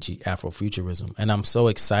Gullah Geechee Afrofuturism. And I'm so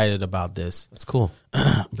excited about this. That's cool.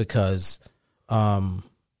 Because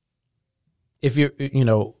if you're,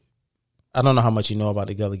 I don't know how much you know about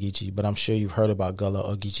the Gullah Geechee, but I'm sure you've heard about Gullah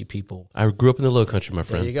or Geechee people. I grew up in the Low Country, my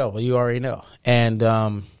friend. There you go. Well, you already know. And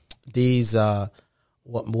these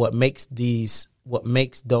what makes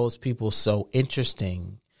those people so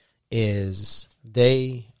interesting is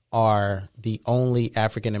they are the only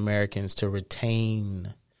African Americans to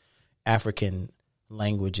retain African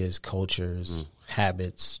languages, cultures,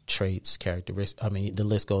 habits, traits, characteristics. I mean, the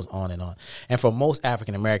list goes on and on. And for most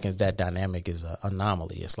African Americans, that dynamic is an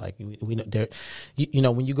anomaly. It's like we know there.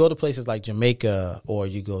 When you go to places like Jamaica, or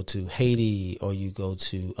you go to Haiti, or you go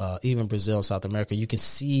to even Brazil, South America, you can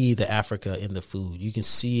see the Africa in the food. You can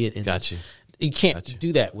see it in. You can't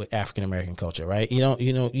do that with African American culture, right?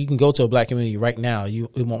 You can go to a black community right now.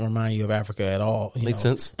 It won't remind you of Africa at all. Makes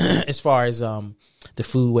sense. As far as the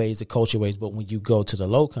food ways, the culture ways. But when you go to the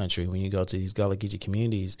Low Country, when you go to these Gullah Geechee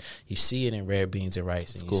communities, you see it in red beans and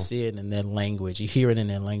rice, and you see it in their language. You hear it in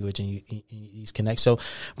their language, and you connect. So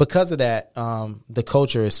because of that, the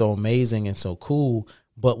culture is so amazing and so cool.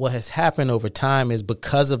 But what has happened over time is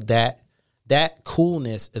because of that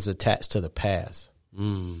coolness is attached to the past.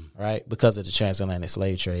 Right, because of the transatlantic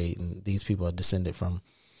slave trade, and these people are descended from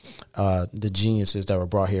the geniuses that were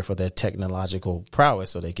brought here for their technological prowess,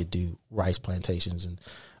 so they could do rice plantations and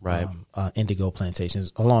indigo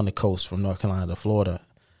plantations along the coast from North Carolina to Florida.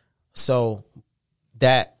 So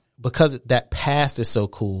that because that past is so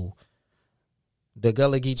cool, the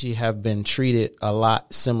Gullah Geechee have been treated a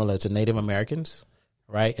lot similar to Native Americans,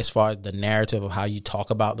 right? As far as the narrative of how you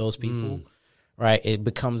talk about those people. Right, it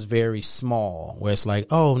becomes very small, where it's like,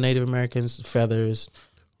 oh, Native Americans, feathers.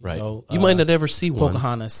 Right, you might not ever see one.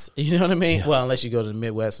 Pocahontas, you know what I mean? Yeah. Well, unless you go to the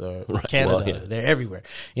Midwest or Canada, they're everywhere.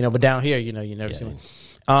 But down here, you never see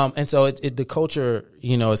one. And so the culture,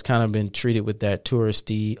 has kind of been treated with that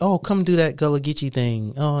touristy. Oh, come do that Gullah Geechee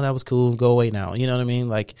thing. Oh, that was cool. Go away now. You know what I mean?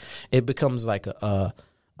 Like it becomes like a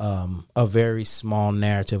very small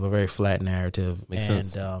narrative, a very flat narrative. Makes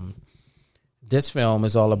sense. This film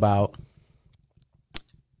is all about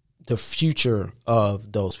the future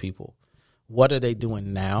of those people. What are they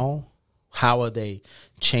doing now? How are they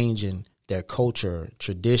changing their culture,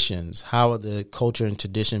 traditions? How are the culture and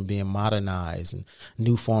tradition being modernized, and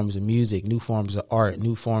new forms of music, new forms of art,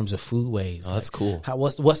 new forms of foodways? Oh, that's cool.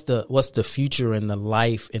 What's the future and the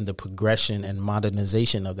life and the progression and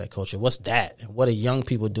modernization of that culture? What's that? What are young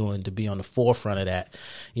people doing to be on the forefront of that?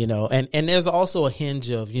 And there's also a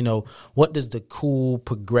hinge of, what does the cool,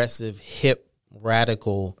 progressive, hip,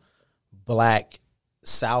 radical Black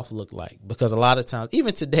South look like? Because a lot of times,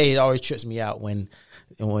 even today, it always trips me out when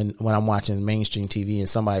I'm watching mainstream TV and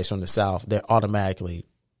somebody's from the South, they're automatically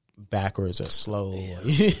backwards or slow.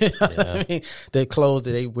 I mean, the clothes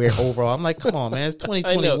that they wear overall. I'm like, come on, man, it's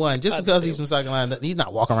 2021. Just because he's from South Carolina, he's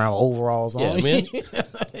not walking around with overalls on. Yeah, man.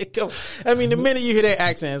 I mean, the minute you hear their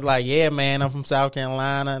accent, it's like, yeah, man, I'm from South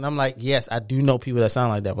Carolina. And I'm like, yes, I do know people that sound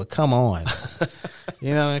like that, but come on.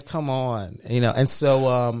 Come on. And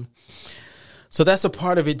so that's a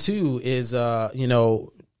part of it too, is,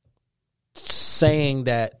 saying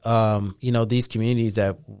that, these communities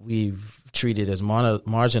that we've treated as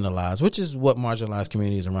marginalized, which is what marginalized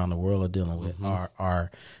communities around the world are dealing with, are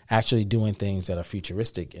actually doing things that are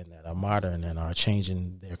futuristic and that are modern and are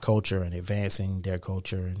changing their culture and advancing their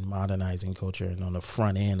culture and modernizing culture and on the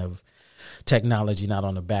front end of technology, not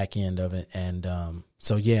on the back end of it. And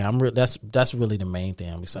so yeah, that's really the main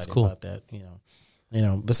thing. I'm excited about that.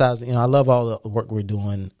 Besides, I love all the work we're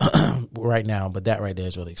doing right now, but that right there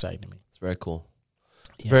is really exciting to me. It's very cool.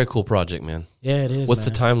 Very cool project, man. Yeah, it is. What's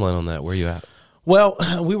the timeline on that? Where are you at? Well,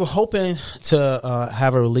 we were hoping to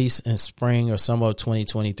have a release in spring or summer of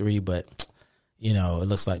 2023, but it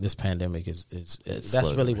looks like this pandemic is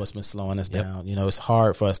that's really what's been slowing us down. It's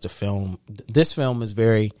hard for us to film. This film is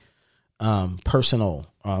very personal,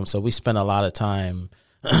 so we spend a lot of time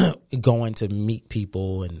going to meet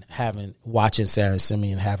people and watching Sarah and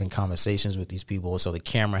Simeon and having conversations with these people. So the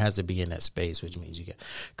camera has to be in that space, which means you get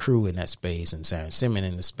crew in that space and Sarah and Simeon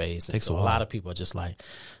in the space. And so a lot of people are just like,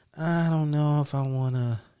 I don't know if I want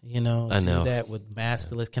to, do that with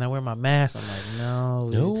maskless. Can I wear my mask? I'm like,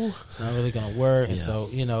 no, it's not really going to work. Yeah. And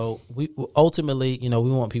so, we ultimately, we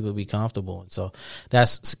want people to be comfortable. And so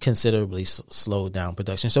that's considerably slowed down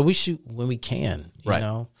production. So we shoot when we can, you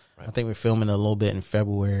know. I think we're filming a little bit in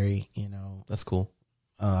February, That's cool.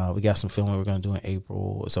 We got some filming we're going to do in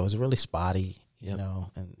April. So it's really spotty,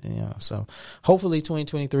 so hopefully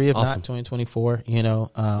 2023, if not 2024,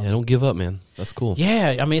 don't give up, man. That's cool.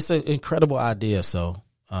 Yeah. I mean, it's an incredible idea. So,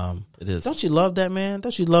 it is. Don't you love that, man?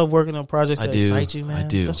 Don't you love working on projects that excite you, man? I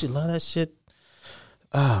do. Don't you love that shit?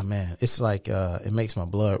 Oh man, it's like it makes my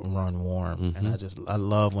blood run warm, and I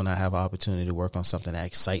love when I have an opportunity to work on something that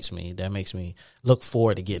excites me, that makes me look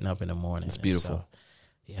forward to getting up in the morning. It's beautiful. So,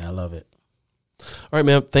 yeah, I love it. All right,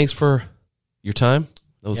 man. Thanks for your time.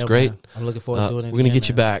 That was great. Man. I'm looking forward to doing it. We're gonna get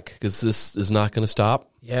you back because this is not gonna stop.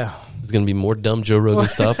 Yeah, there's gonna be more dumb Joe Rogan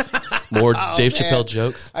stuff, more Dave Chappelle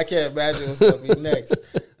jokes. I can't imagine what's gonna be next.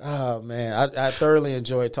 Oh man, I thoroughly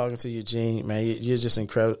enjoyed talking to you, Gene. Man, you're just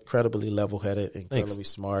incredibly level-headed, incredibly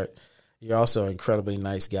smart. You're also an incredibly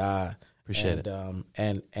nice guy. Appreciate it.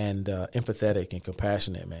 And empathetic and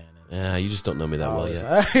compassionate, man. Yeah, you just don't know me that well yet.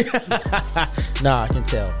 Nah, I can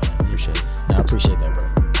tell, man. Appreciate it. I appreciate that,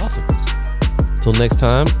 bro. Awesome. Till next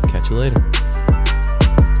time, catch you later.